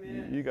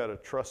 Amen. You got to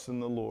trust in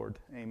the Lord.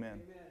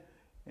 Amen.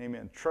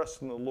 Amen.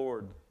 Trust in the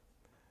Lord.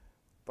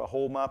 If I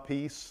hold my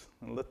peace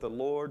and let the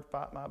Lord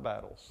fight my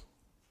battles,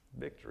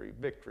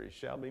 victory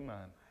shall be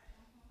mine.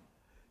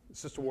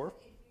 Sister Worf?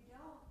 If you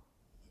don't,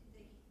 the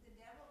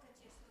devil could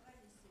just look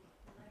at you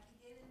like he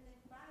did in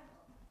the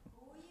Bible.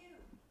 Who are you?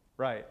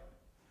 Right.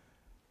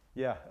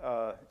 Yeah.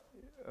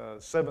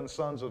 7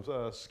 sons of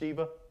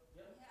Sceva.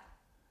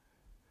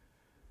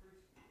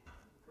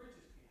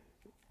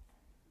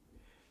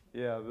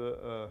 Yeah.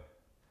 Yeah.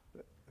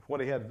 What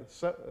he had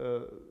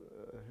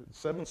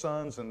 7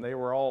 sons, and they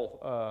were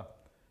all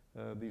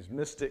these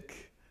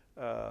mystic.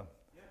 What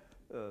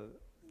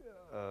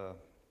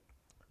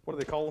do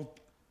they call them?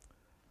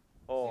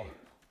 Oh.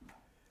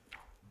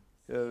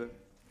 Yeah.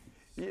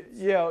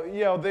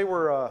 They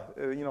were,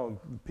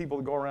 people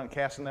that go around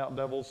casting out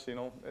devils.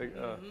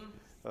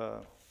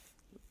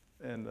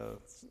 And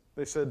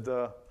they said,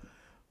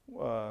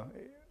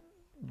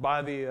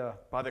 by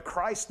the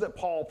Christ that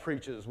Paul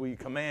preaches, we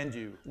command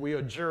you, we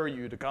adjure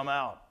you to come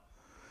out.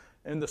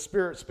 And the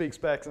Spirit speaks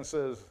back and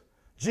says,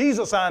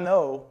 Jesus I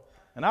know,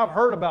 and I've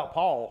heard about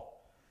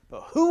Paul,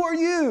 but who are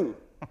you?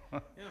 Yeah.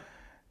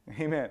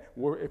 Amen.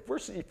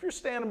 If you're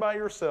standing by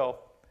yourself,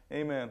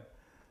 amen,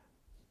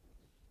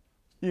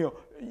 you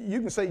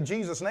can say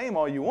Jesus' name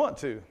all you want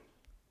to.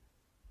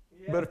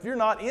 Yeah. But if you're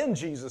not in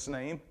Jesus'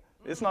 name,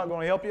 it's not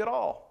going to help you at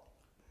all.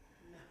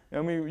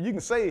 I mean, you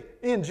can say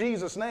in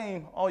Jesus'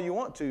 name all you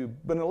want to,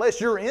 but unless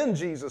you're in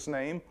Jesus'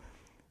 name,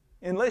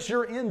 unless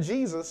you're in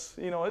Jesus,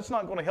 it's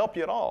not going to help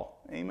you at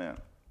all. Amen.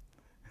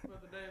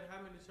 Brother Dave, how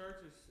many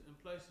churches and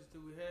places do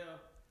we have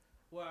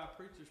where our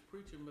preachers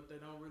preaching, but they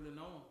don't really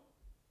know Him?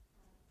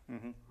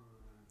 Mm-hmm.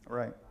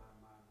 Right.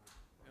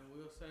 And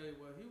we'll say,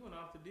 well, he went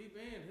off the deep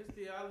end. His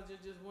theology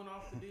just went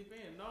off the deep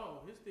end. No,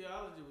 his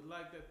theology was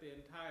like that the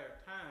entire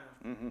time.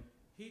 Mm-hmm.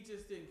 He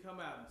just didn't come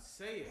out and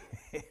say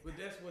it, but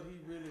that's what he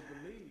really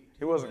believed.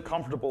 He wasn't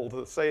comfortable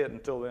to say it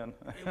until then.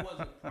 It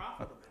wasn't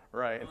profitable.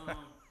 Right.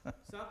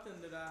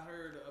 Something that I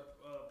heard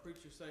a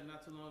preacher say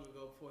not too long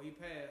ago before he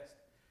passed.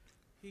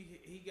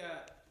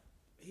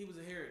 He was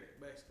a heretic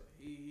basically.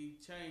 He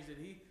changed it.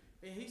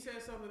 He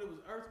said something that was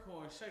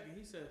earthcore and shaking.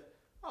 He says,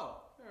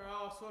 "Oh, there are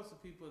all sorts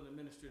of people in the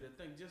ministry that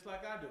think just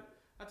like I do.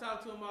 I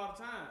talk to them all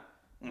the time,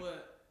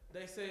 but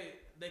they say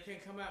they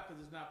can't come out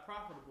because it's not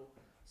profitable."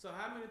 So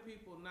how many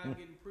people not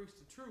getting preached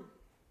the truth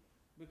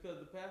because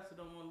the pastor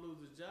don't want to lose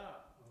his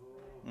job?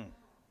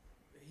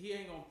 He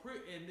ain't gonna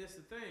preach, and this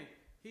the thing.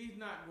 He's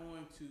not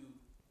going to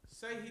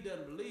say he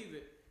doesn't believe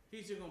it.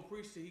 He's just gonna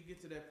preach till he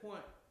gets to that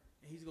point,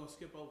 and he's gonna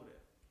skip over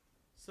that.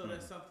 So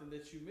that's something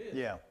that you miss.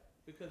 Yeah.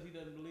 Because he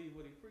doesn't believe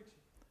what he's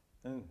preaching.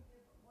 And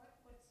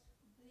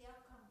What's the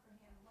outcome for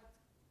him? What's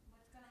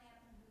going to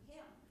happen to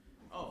him?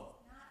 Oh.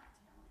 He's not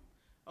telling.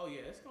 Oh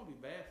yeah, it's gonna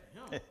be bad for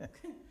him.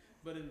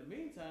 But in the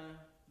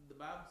meantime, the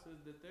Bible says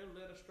that they're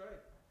led astray,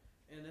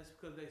 and that's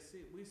because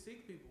we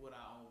seek people with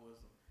our own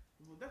wisdom.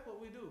 Well, that's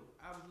what we do.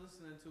 I was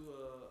listening to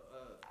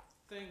a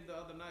thing the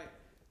other night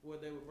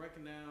where they were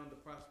breaking down the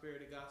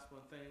prosperity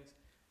gospel and things.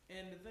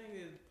 And the thing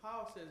is,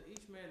 Paul says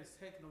each man is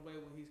taken away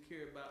when he's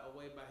carried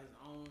away by his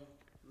own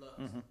lust.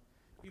 Mm-hmm.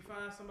 You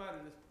find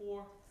somebody that's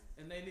poor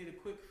and they need a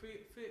quick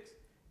fix.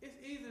 It's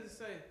easy to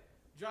say,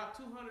 drop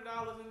 $200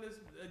 in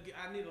this.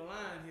 I need a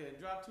line here.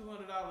 Drop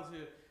 $200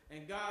 here,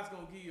 and God's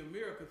gonna give you a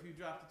miracle if you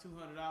drop the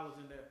 $200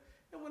 in there.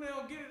 And when they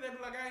don't get it, they be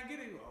like, "I ain't get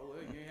it." Oh,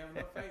 well, you ain't have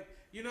enough faith.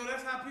 You know,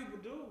 that's how people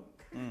do.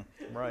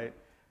 right.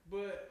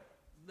 But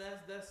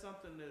that's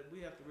something that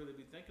we have to really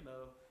be thinking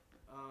of.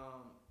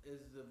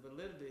 Is the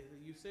validity.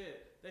 You said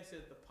they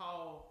said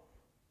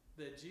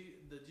the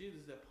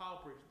Jesus that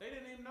Paul preached. They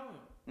didn't even know him.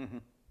 Mm-hmm.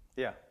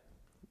 Yeah.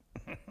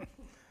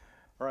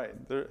 Right.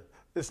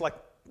 It's like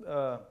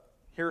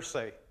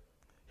hearsay.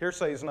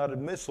 Hearsay is not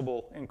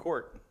admissible in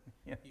court.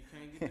 You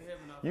can't get to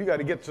heaven. You got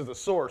to get to the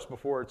source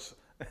before it's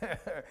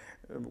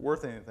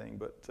worth anything.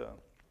 But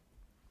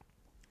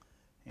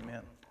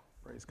amen.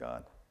 Praise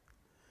God.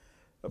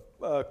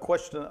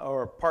 Question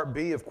or part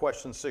B of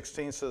question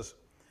 16 says,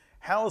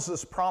 "How is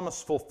this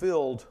promise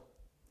fulfilled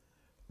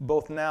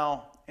both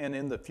now and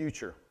in the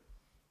future?"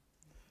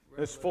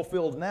 It's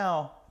fulfilled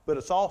now, but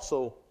it's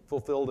also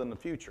fulfilled in the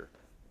future.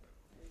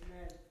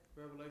 Amen.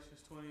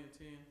 Revelations 20 and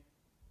 10.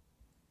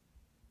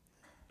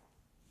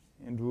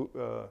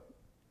 And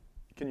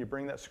can you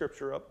bring that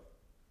scripture up?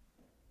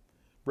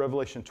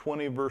 Revelation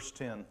 20, verse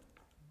 10.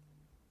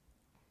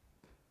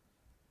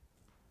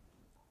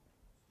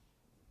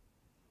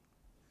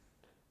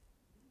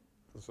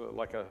 So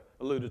like I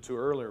alluded to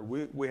earlier,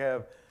 we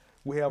have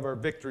our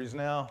victories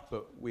now,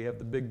 but we have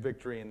the big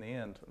victory in the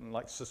end. And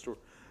like Sister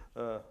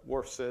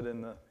Worf said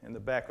in the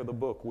back of the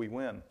book, we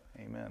win.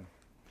 Amen.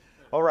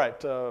 All right.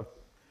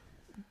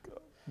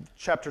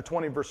 Chapter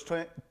 20, verse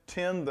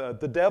 10.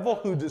 The devil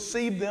who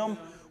deceived them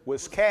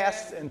was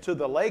cast into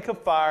the lake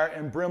of fire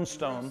and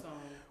brimstone,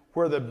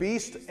 where the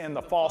beast and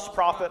the false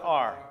prophet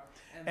are,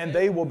 and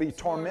they will be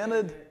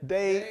tormented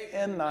day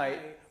and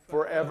night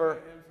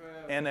forever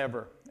and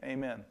ever.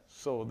 Amen.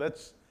 So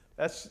that's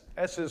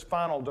his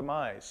final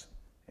demise.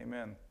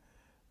 Amen.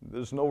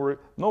 There's no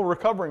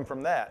recovering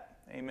from that.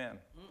 Amen.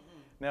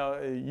 Now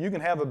you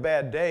can have a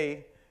bad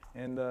day,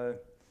 and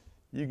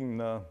you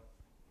can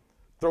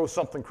throw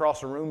something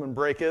across a room and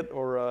break it,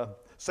 or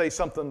say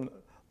something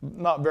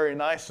not very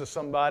nice to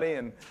somebody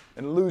and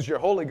lose your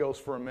Holy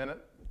Ghost for a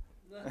minute.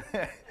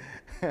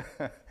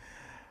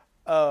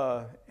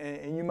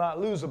 And you might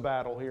lose a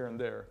battle here and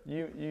there.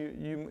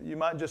 You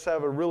might just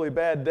have a really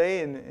bad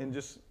day and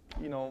just,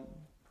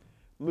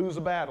 lose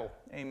a battle.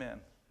 Amen.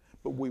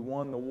 But we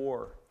won the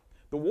war.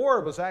 The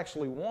war was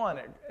actually won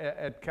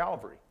at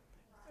Calvary,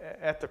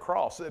 at the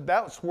cross.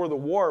 That's where the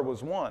war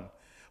was won.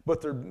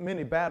 But there are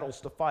many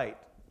battles to fight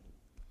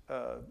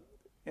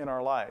in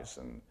our lives.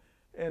 And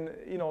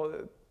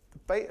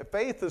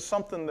faith is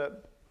something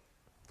that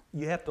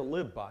you have to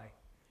live by.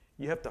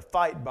 You have to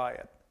fight by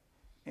it.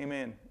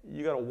 Amen.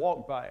 You got to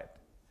walk by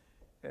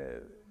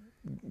it.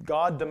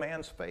 God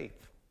demands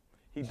faith.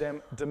 He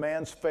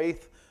demands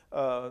faith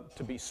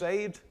to be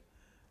saved,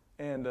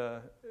 and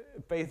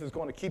faith is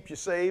going to keep you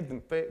saved,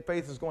 and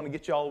faith is going to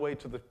get you all the way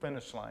to the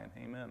finish line.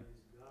 Amen.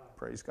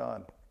 Praise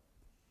God.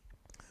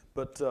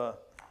 But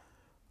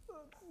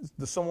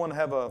does someone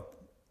have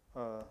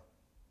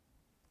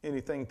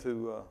anything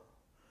to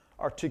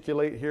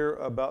articulate here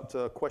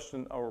about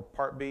question or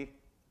part B?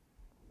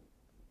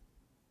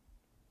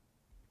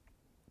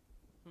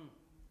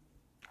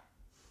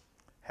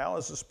 How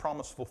is this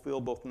promise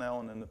fulfilled both now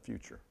and in the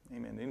future?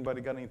 Amen.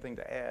 Anybody got anything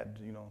to add?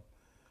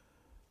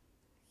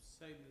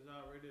 Satan is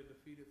already a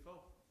defeated foe.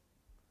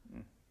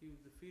 He was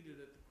defeated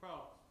at the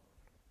cross.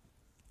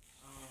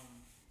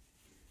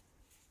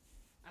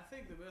 I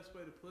think the best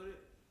way to put it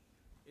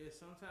is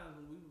sometimes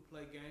when we would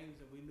play games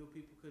and we knew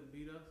people couldn't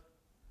beat us,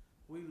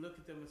 we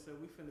look at them and say,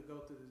 we finna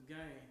go through this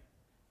game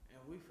and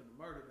we finna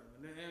murder them.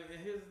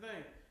 And here's the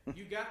thing.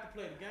 You got to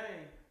play the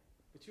game,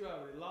 but you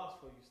already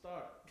lost before you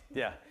start.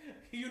 Yeah.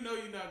 You know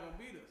you're not going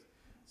to beat us.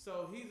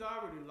 So he's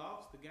already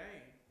lost the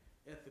game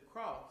at the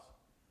cross.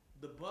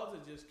 The buzzer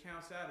just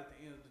counts out at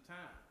the end of the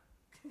time.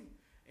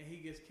 And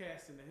he gets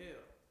cast into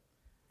hell.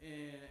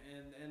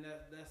 And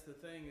that's the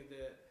thing, is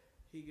that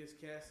he gets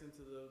cast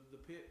into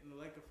the pit and the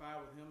lake of fire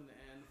with him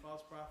and the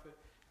false prophet,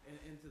 and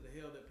into the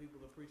hell that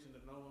people are preaching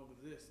that no longer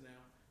exists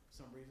now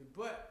for some reason.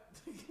 But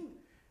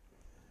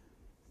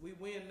we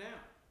win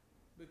now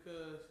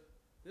because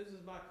this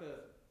is my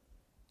cousin.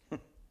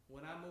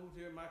 When I moved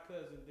here, my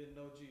cousin didn't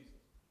know Jesus.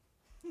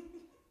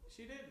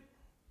 She didn't.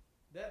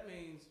 That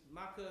means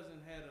my cousin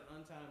had an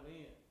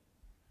untimely end.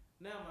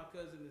 Now my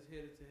cousin is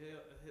headed to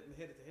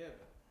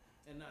heaven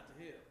and not to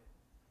hell.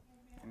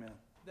 Amen.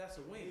 That's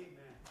a win.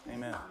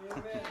 Amen.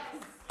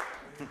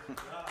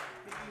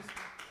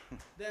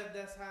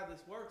 That's how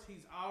this works.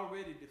 He's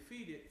already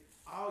defeated.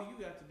 All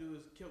you got to do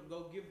is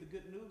go give the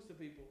good news to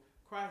people.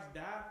 Christ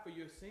died for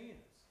your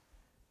sins.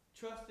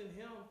 Trust in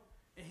him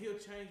and he'll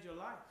change your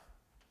life.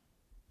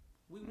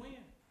 We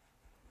win.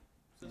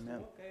 Sister,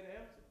 Amen. okay to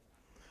answer.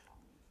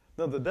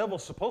 Now, the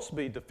devil's supposed to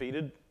be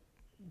defeated,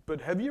 but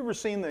have you ever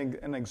seen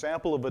an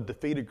example of a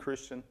defeated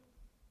Christian?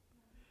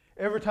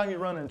 Every time you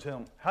run into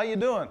him, how you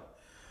doing?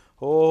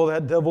 Oh,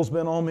 that devil's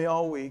been on me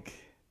all week.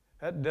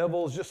 That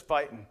devil's just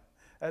fighting.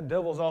 That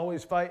devil's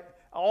always fighting.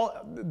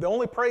 The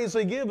only praise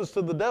they give is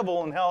to the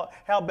devil and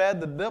how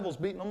bad the devil's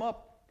beating them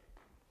up.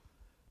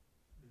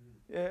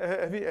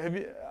 Have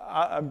you?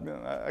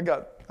 I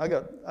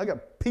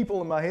got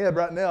people in my head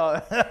right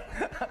now.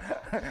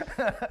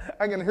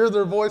 I can hear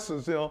their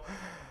voices. You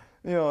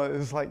know,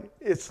 it's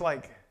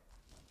like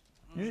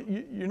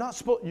you're not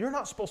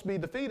supposed to be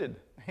defeated.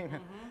 Amen.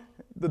 Mm-hmm.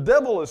 The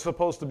devil is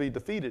supposed to be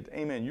defeated.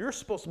 Amen. You're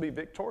supposed to be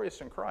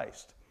victorious in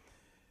Christ.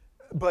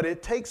 But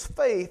it takes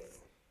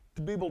faith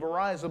to be able to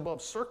rise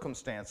above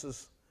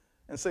circumstances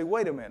and say,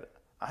 wait a minute.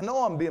 I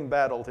know I'm being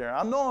battled here.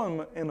 I know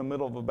I'm in the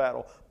middle of a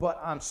battle,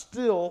 but I'm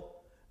still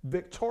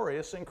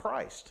victorious in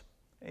Christ.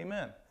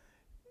 Amen.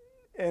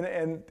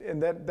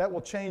 And that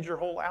will change your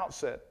whole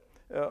outset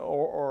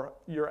or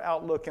your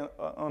outlook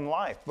on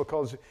life.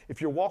 Because if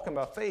you're walking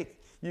by faith,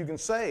 you can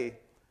say,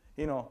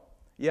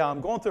 yeah,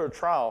 I'm going through a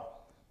trial,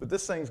 but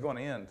this thing's going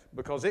to end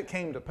because it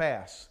came to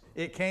pass.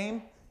 It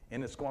came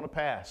and it's going to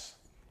pass.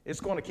 It's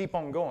going to keep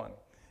on going.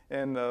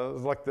 And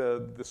like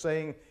the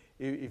saying,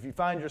 if you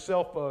find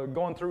yourself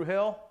going through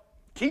hell,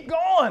 keep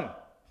going.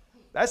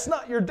 That's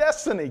not your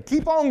destiny.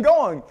 Keep on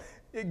going.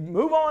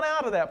 Move on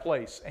out of that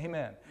place.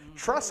 Amen.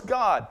 Trust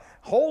God.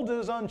 Hold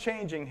his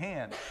unchanging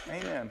hand.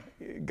 Amen.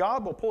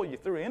 God will pull you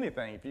through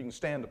anything if you can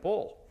stand the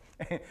pull.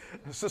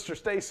 Sister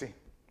Stacy.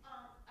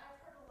 I've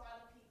heard a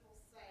lot of people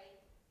say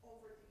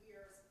over the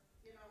years,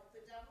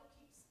 the devil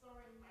keeps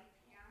throwing my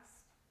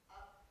past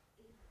up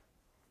to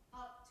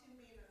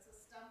me, and it's a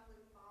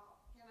stumbling block,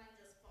 and I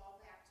just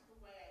fall back to the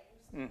way I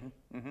used to be.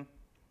 Mm-hmm.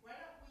 Why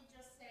don't we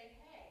just say,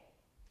 hey,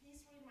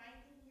 he's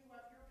reminding you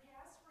of your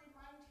past,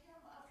 remind him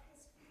of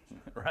his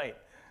future. Right.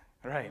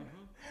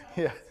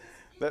 Mm-hmm. Yeah.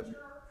 His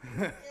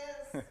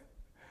future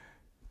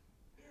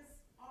is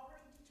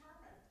already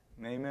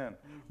determined. Amen.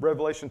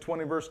 Revelation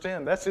 20, verse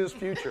 10. That's his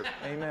future.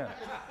 Amen.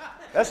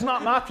 That's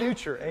not my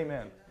future.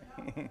 Amen.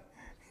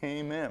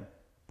 Amen.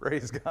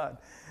 Praise God.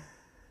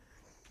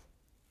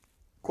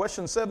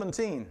 Question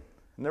 17.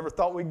 Never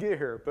thought we'd get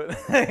here, but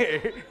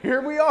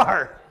here we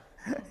are.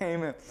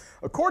 Amen.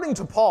 According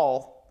to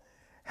Paul,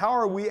 how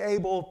are we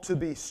able to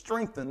be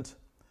strengthened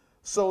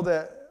so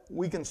that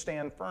we can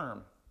stand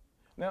firm?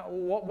 Now,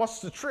 what's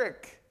the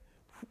trick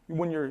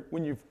when you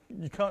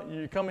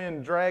come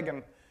in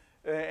dragging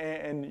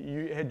and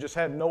you had just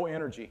had no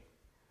energy,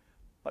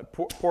 like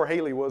poor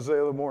Haley was the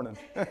other morning.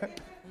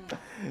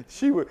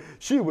 she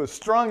was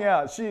strung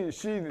out. She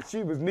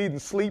was needing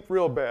sleep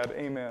real bad.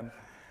 Amen.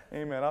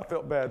 I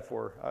felt bad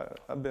for her.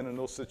 I've been in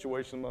those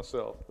situations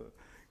myself.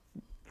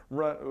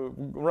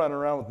 Running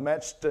around with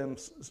match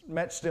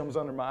stems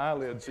under my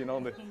eyelids,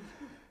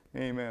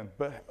 Amen.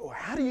 But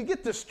how do you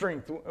get this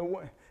strength?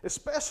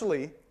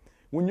 Especially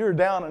when you're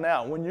down and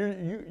out, when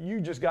you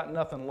just got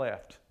nothing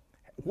left.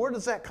 Where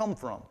does that come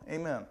from?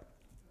 Amen.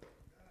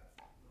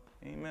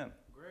 Amen.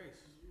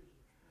 Grace.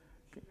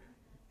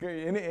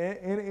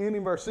 Any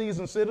of our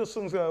seasoned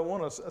citizens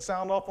want to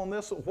sound off on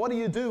this? What do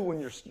you do when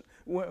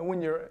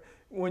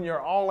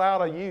you're all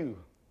out of you?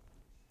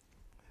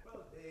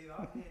 Well, Dave,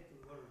 I had to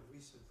learn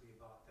recently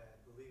about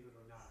that, believe it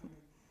or not.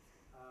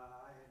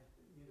 I had,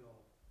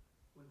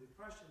 when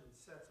depression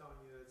sets on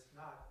you, it's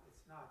not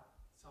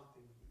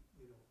something,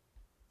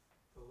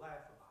 to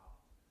laugh about.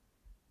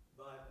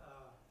 But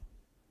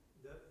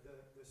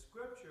the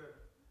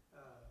scripture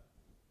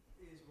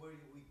is where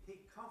we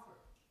take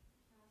comfort.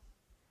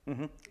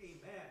 Mm-hmm.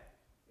 Amen.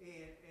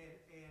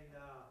 And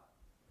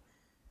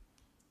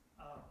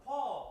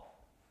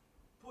Paul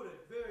put it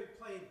very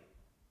plainly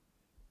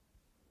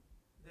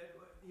that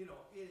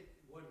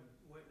when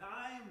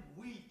I'm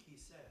weak, he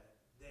said,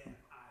 then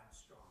I'm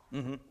strong.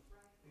 Mm-hmm.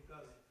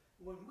 Because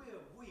when we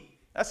are weak,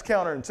 That's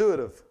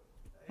counterintuitive.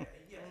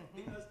 yes,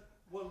 because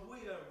when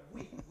we are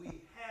weak,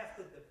 we have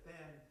to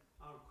depend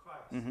on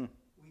Christ. Mhm.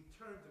 We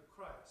turn to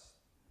Christ.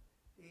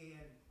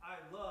 And I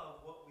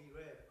love what we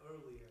read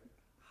earlier,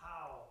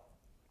 how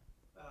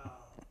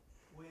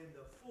when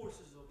the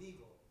forces of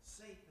evil,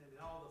 Satan and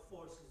all the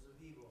forces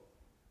of evil,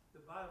 the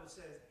Bible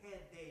says, had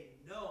they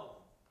known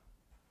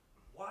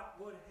what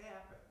would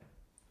happen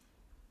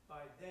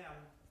by them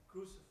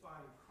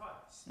crucifying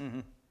Christ,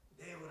 Mhm.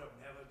 they would have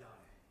never done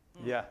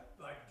it. Yeah.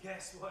 But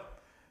guess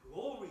what?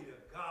 Glory to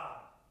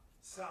God.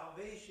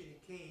 Salvation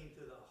came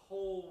to the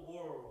whole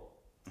world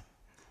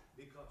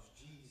because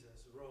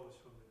Jesus rose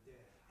from the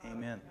dead.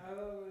 Amen.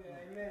 Hallelujah.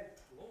 Amen.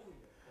 Glory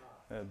to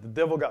God. The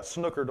devil got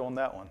snookered on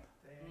that one.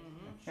 Thank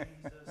you,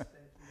 Jesus. Thank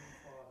you,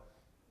 Father.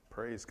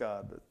 Praise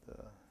God. But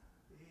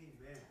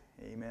Amen.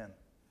 amen.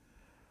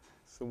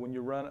 So when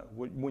you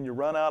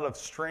run out of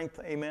strength,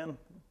 amen,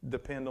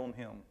 depend on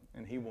Him,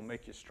 and He will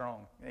make you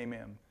strong.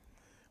 Amen.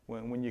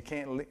 When you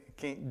can't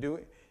do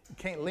it, you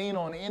can't lean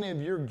on any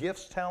of your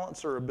gifts,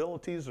 talents, or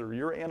abilities, or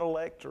your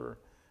intellect, or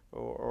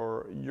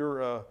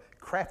your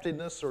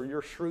craftiness, or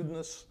your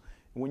shrewdness.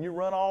 When you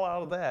run all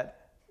out of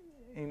that,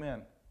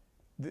 amen.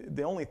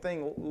 The only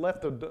thing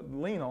left to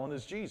lean on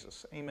is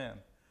Jesus. Amen.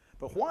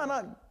 But why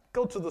not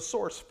go to the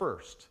source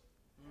first?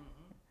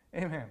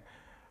 Amen.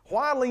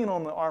 Why lean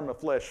on the arm of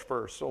flesh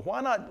first? So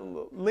why not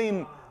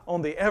lean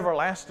on the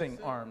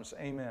everlasting arms?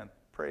 Amen.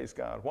 Praise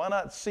God. Why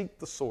not seek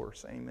the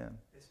source? Amen.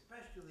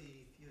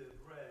 Especially if you have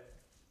read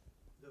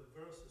the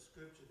verse of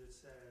Scripture that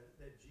said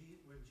that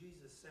when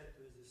Jesus said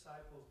to His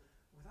disciples,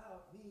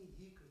 without me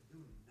ye could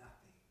do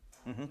nothing.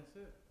 Mm-hmm. That's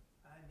it.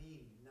 I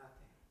mean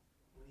nothing.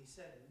 When He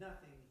said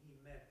nothing, He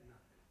meant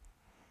nothing.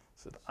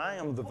 Said, I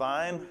am the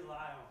vine,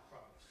 Rely on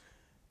Christ.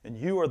 and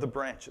you are the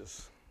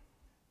branches.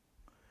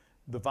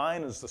 The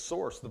vine is the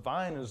source. The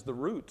vine is the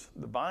root.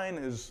 The vine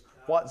is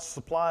what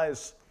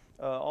supplies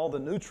all the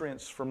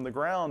nutrients from the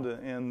ground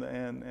and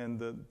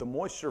the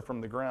moisture from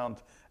the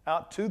ground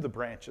out to the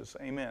branches.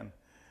 Amen.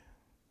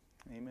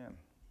 Amen.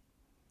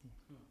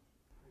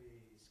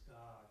 Praise God.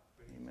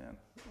 Praise Amen.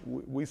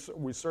 God.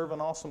 We serve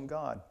an awesome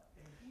God.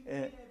 And He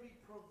made every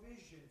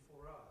provision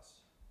for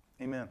us.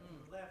 Amen.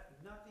 He left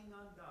nothing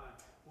undone.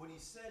 When He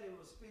said it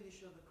was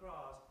finished on the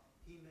cross,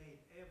 He made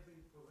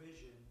every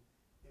provision.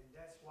 And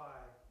that's why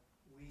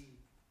we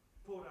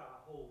put our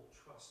whole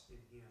trust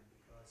in Him,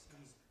 because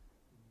He's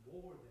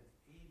more than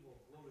able.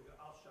 Glory to God.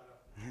 I'll shut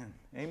up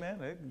now.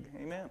 Amen.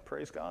 Amen.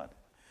 Praise God.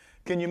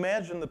 Can you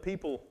imagine the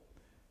people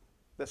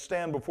that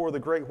stand before the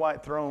great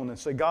white throne and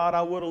say, God,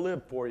 I would have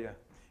lived for you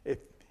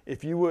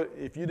if you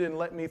didn't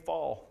let me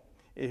fall,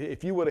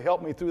 if you would have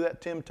helped me through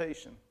that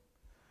temptation.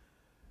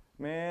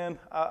 Man,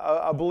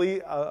 I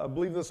believe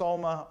this all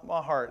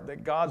my heart,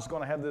 that God's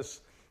going to have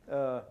this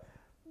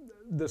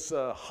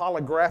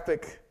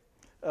holographic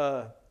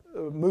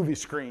movie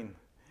screen.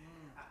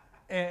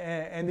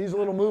 And these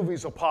little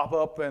movies will pop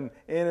up and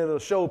it'll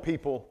show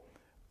people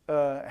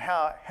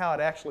how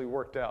it actually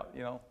worked out,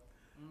 you know.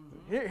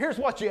 Here's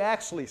what you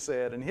actually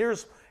said, and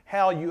here's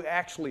how you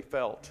actually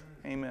felt.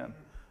 Amen.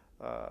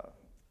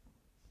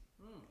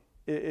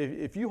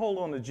 If you hold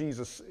on to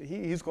Jesus,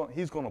 He's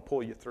going to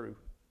pull you through.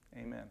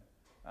 Amen.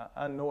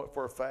 I know it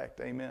for a fact.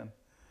 Amen.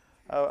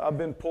 I've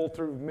been pulled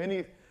through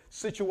many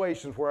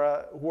situations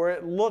where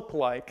it looked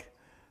like,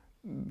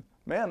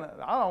 man,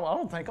 I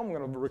don't think I'm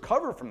going to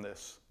recover from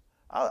this.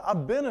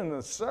 I've been in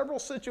several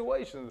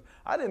situations.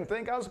 I didn't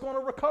think I was going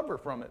to recover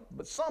from it,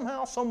 but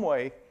somehow, some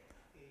way,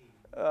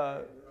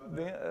 the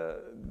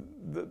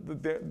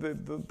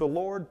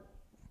Lord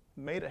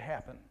made it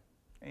happen.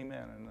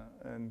 Amen.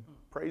 And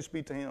praise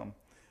be to Him.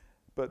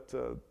 But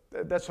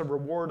that's a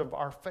reward of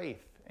our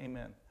faith.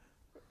 Amen.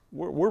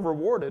 We're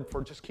rewarded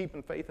for just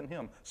keeping faith in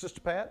Him. Sister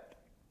Pat?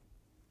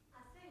 I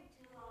think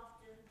too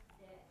often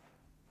that,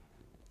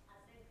 I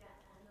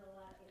know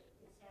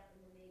it's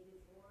happened to me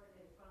before,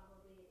 and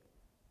probably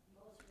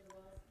most of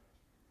us,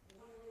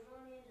 when we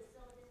run into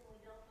something we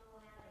don't know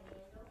how to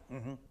handle,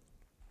 Mm-hmm.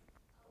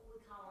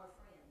 we call our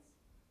friends.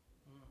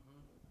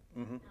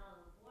 Mm-hmm.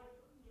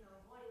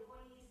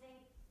 What do you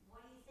think?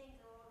 What do you think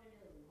I ought to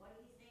do? What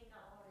do you think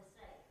I ought to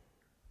say?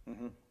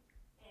 Mm-hmm.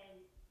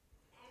 And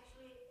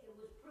actually, it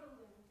was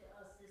proven to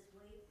us this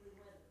week. We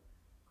went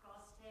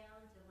across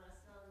town to my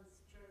son's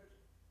church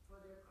for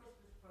their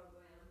Christmas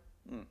program,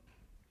 Mm.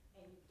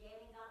 and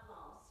Danny got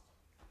lost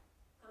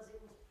because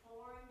it was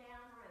pouring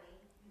down rain.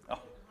 You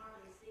Oh. couldn't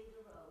hardly see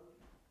the road.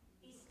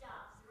 He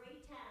stopped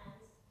 3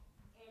 times,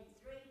 and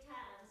 3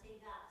 times he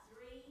got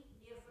 3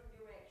 different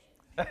directions.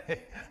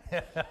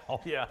 Oh,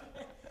 yeah.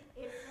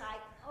 It's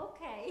like,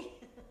 okay,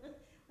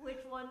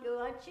 which one do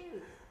I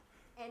choose?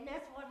 And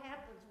that's what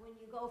happens when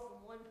you go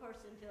from one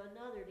person to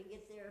another to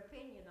get their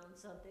opinion on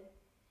something,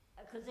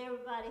 because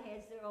everybody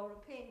has their own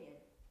opinion.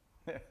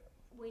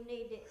 We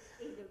need to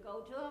either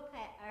go to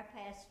our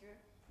pastor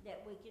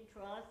that we can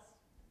trust,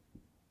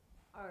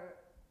 or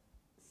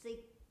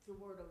seek the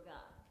Word of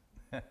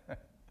God.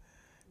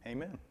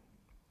 Amen.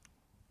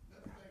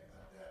 Another thing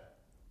about that,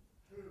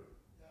 too,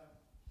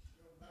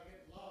 when I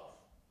get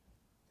lost,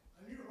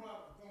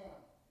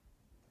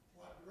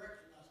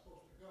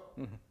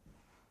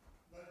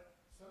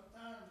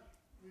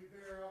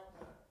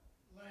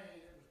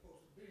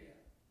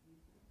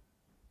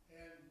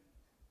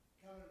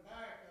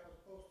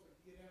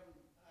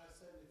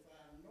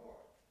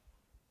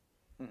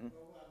 Mhm.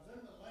 Well, when I was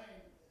in the lane,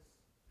 it's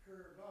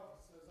curved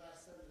off, it says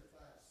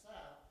I-75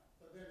 south,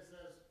 but then it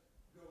says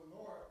go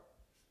north,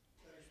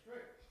 stay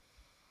straight.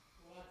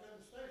 Well, I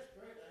couldn't stay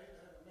straight, I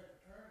either had to make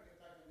a turn and get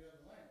back in the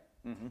other lane.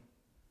 Mm-hmm.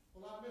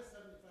 Well, I missed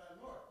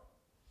 75 north.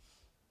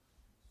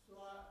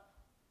 So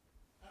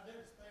I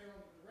didn't stay on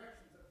the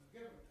directions that was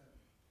given to me.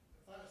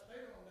 If I'd have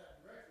stayed on that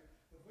direction,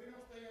 if we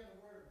don't stay in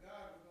the Word of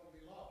God, we're gonna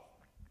be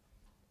lost.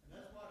 And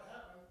that's what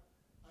happened.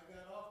 I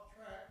got off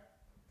track,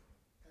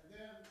 and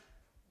then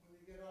when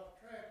you get off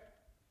track,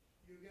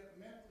 you get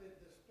mentally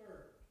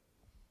disturbed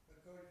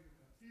because you're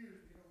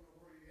confused, you don't know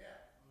where you're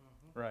at.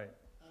 Right.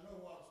 I know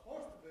where I was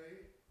supposed to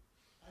be.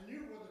 I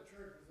knew where the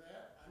church was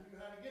at. I knew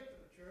how to get to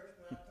the church,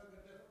 but I took a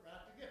different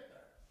route to get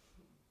there.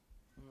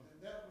 And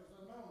that was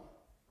a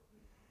no-no.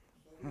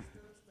 So we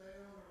should stay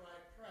on the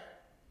right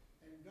track.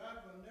 And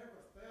God will never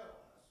fail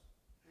us.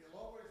 He'll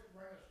always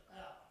bring us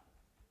out.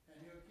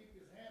 And he'll keep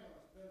his hand on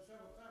us. Been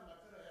several times I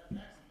could have had an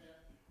accident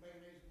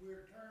making these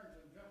weird turns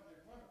and jumping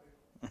in front of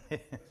people. But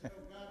you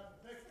know, God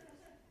protected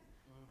us.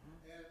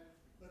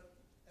 But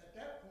at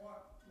that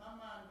point, my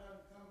mind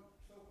doesn't come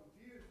so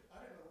confused,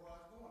 I didn't know where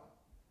I was going.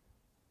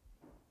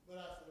 But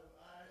I said,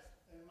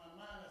 in my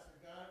mind, I said,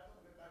 God,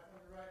 put me back on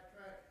the right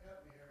track,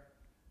 help me here.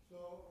 So,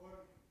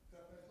 a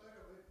couple minutes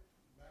later, we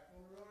back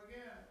on the road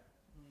again.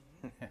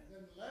 And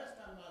then the last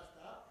time I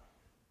stopped,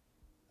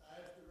 I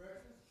asked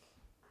directions.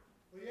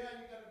 Well, yeah,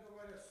 you gotta go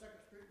right to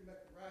Second Street and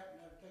make a right, and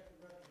that'll take you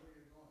right to where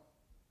you're going.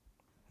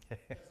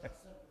 That's how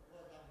simple it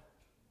was. I was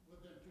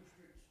within 2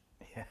 streets.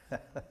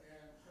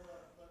 And so,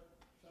 but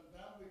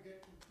sometimes we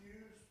get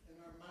confused in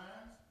our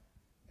minds,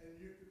 and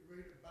you could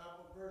read a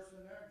Bible verse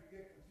in there, and you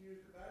get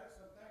confused about it.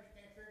 Sometimes you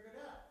can't figure it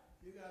out.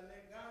 You gotta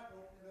let God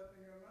open it up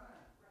in your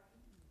mind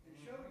and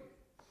show you.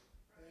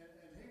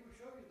 And He will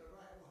show you the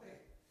right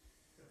way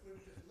if we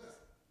would just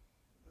listen.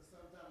 But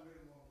sometimes we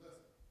don't want to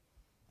listen.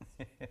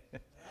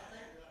 And I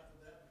thank God for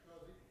that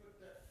because He put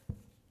that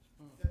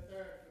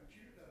there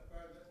computer up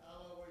there that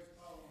I'll always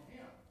call on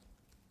Him.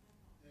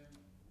 And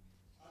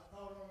I've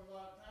called on Him a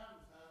lot of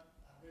times.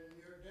 I've been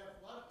near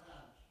death a lot of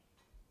times.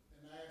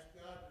 And I asked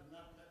God to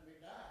not let me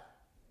die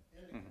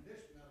in the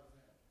condition I was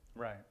in.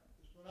 Right.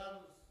 It's when I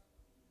was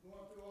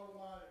going through all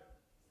of my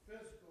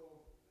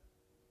physical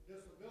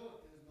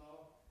disabilities and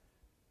all,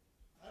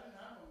 I didn't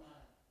have no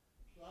mind.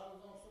 So I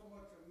was on so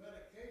much of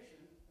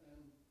medication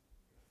and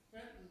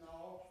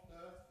fentanyl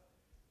stuff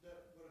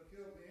that would have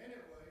killed me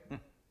anyway.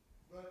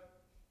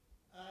 But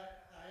I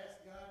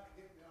asked God to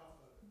get me off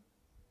of it.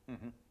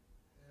 Mm-hmm.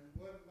 And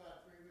wasn't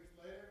about 3 weeks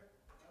later,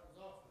 I was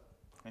off of it.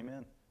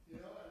 Amen.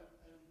 You know, and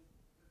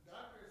the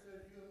doctor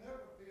said you'll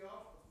never be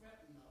off the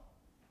fentanyl.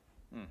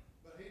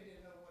 But he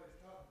didn't know what he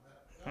was talking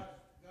about.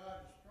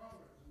 God is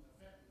stronger than the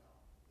fentanyl.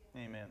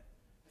 Amen.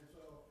 And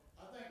so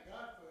I thank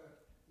God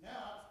for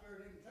now. I'm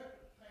scared to even take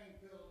the pain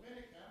pills of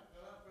any kind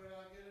because I'm afraid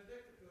I'll get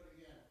addicted to it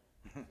again.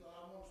 So I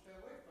want to stay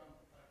away from it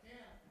if I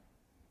can.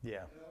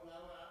 Yeah. You know,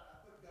 now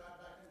I put God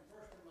back in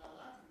first in my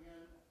life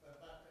again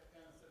about that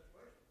kind of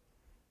situation.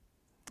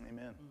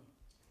 Amen.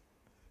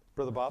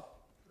 Brother Bob?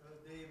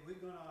 Dave,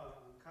 we're gonna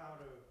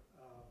encounter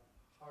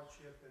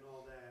hardship and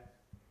all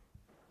that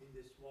in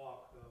this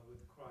walk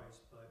with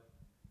Christ, but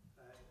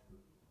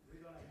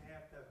we're gonna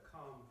have to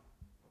come.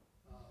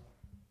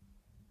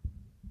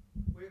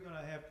 We're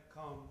gonna have to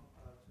come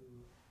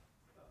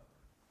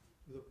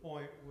to the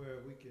point where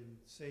we can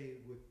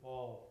say with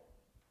Paul.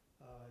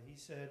 He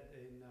said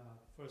in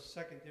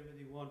 2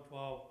 Timothy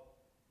 1:12,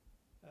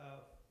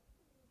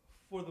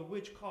 for the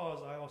which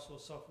cause I also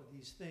suffer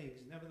these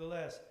things.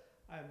 Nevertheless,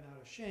 I am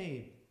not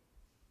ashamed.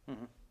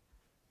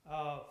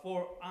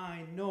 For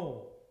I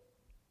know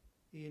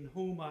in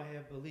whom I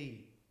have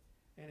believed,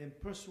 and am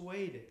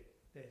persuaded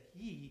that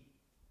He,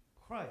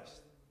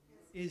 Christ,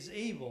 is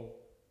able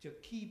to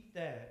keep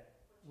that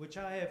which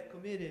I have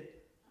committed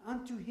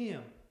unto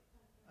Him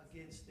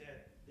against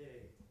that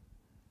day.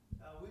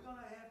 We're going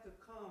to have to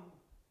come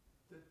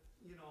to,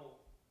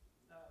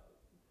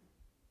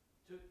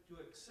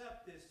 to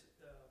accept this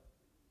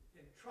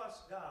and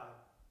trust God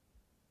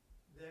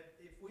that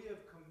if we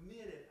have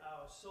committed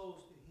our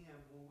souls to Him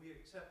when we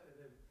accepted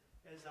Him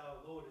as our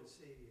Lord and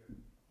Savior,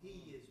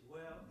 He is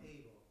well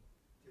able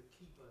to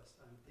keep us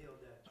until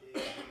that day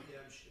of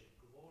redemption.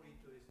 Glory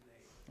to His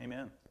name.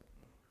 Amen.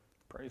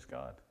 Praise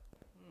God.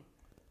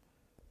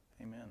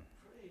 Amen.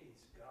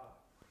 Praise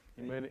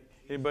God.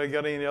 Anybody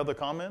got any other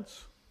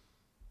comments?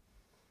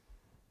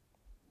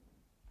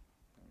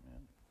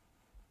 Amen.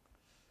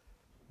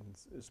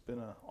 It's been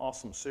an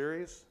awesome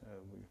series.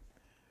 We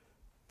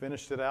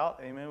finished it out.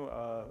 Amen.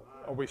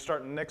 Are we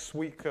starting next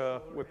week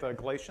with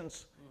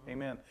Galatians?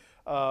 Amen.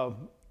 I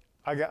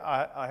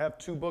have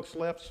 2 books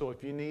left, so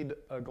if you need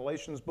a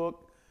Galatians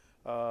book,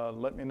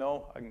 let me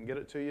know. I can get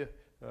it to you.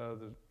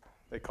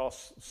 They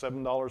cost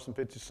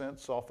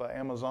 $7.50 off of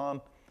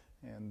Amazon,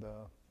 and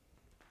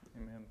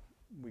amen.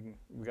 We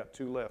got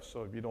 2 left.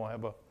 So if you don't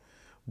have a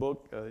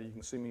book, you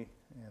can see me,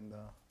 and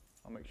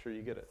I'll make sure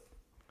you get it.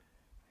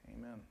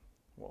 Amen.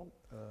 Well,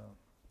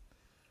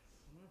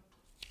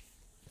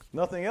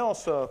 nothing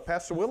else,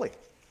 Pastor Willie.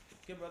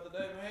 Give Brother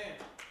Dave a hand.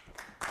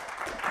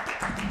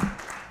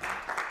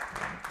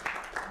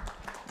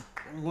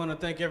 We want to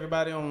thank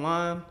everybody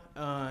online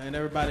and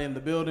everybody in the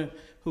building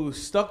who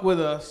stuck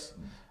with us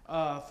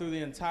through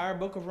the entire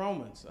book of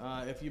Romans.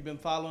 If you've been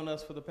following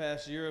us for the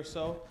past year or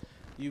so,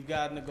 you've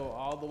gotten to go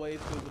all the way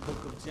through the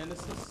book of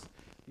Genesis.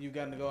 You've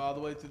gotten to go all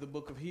the way through the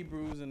book of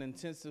Hebrews, an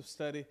intensive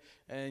study,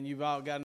 and you've all gotten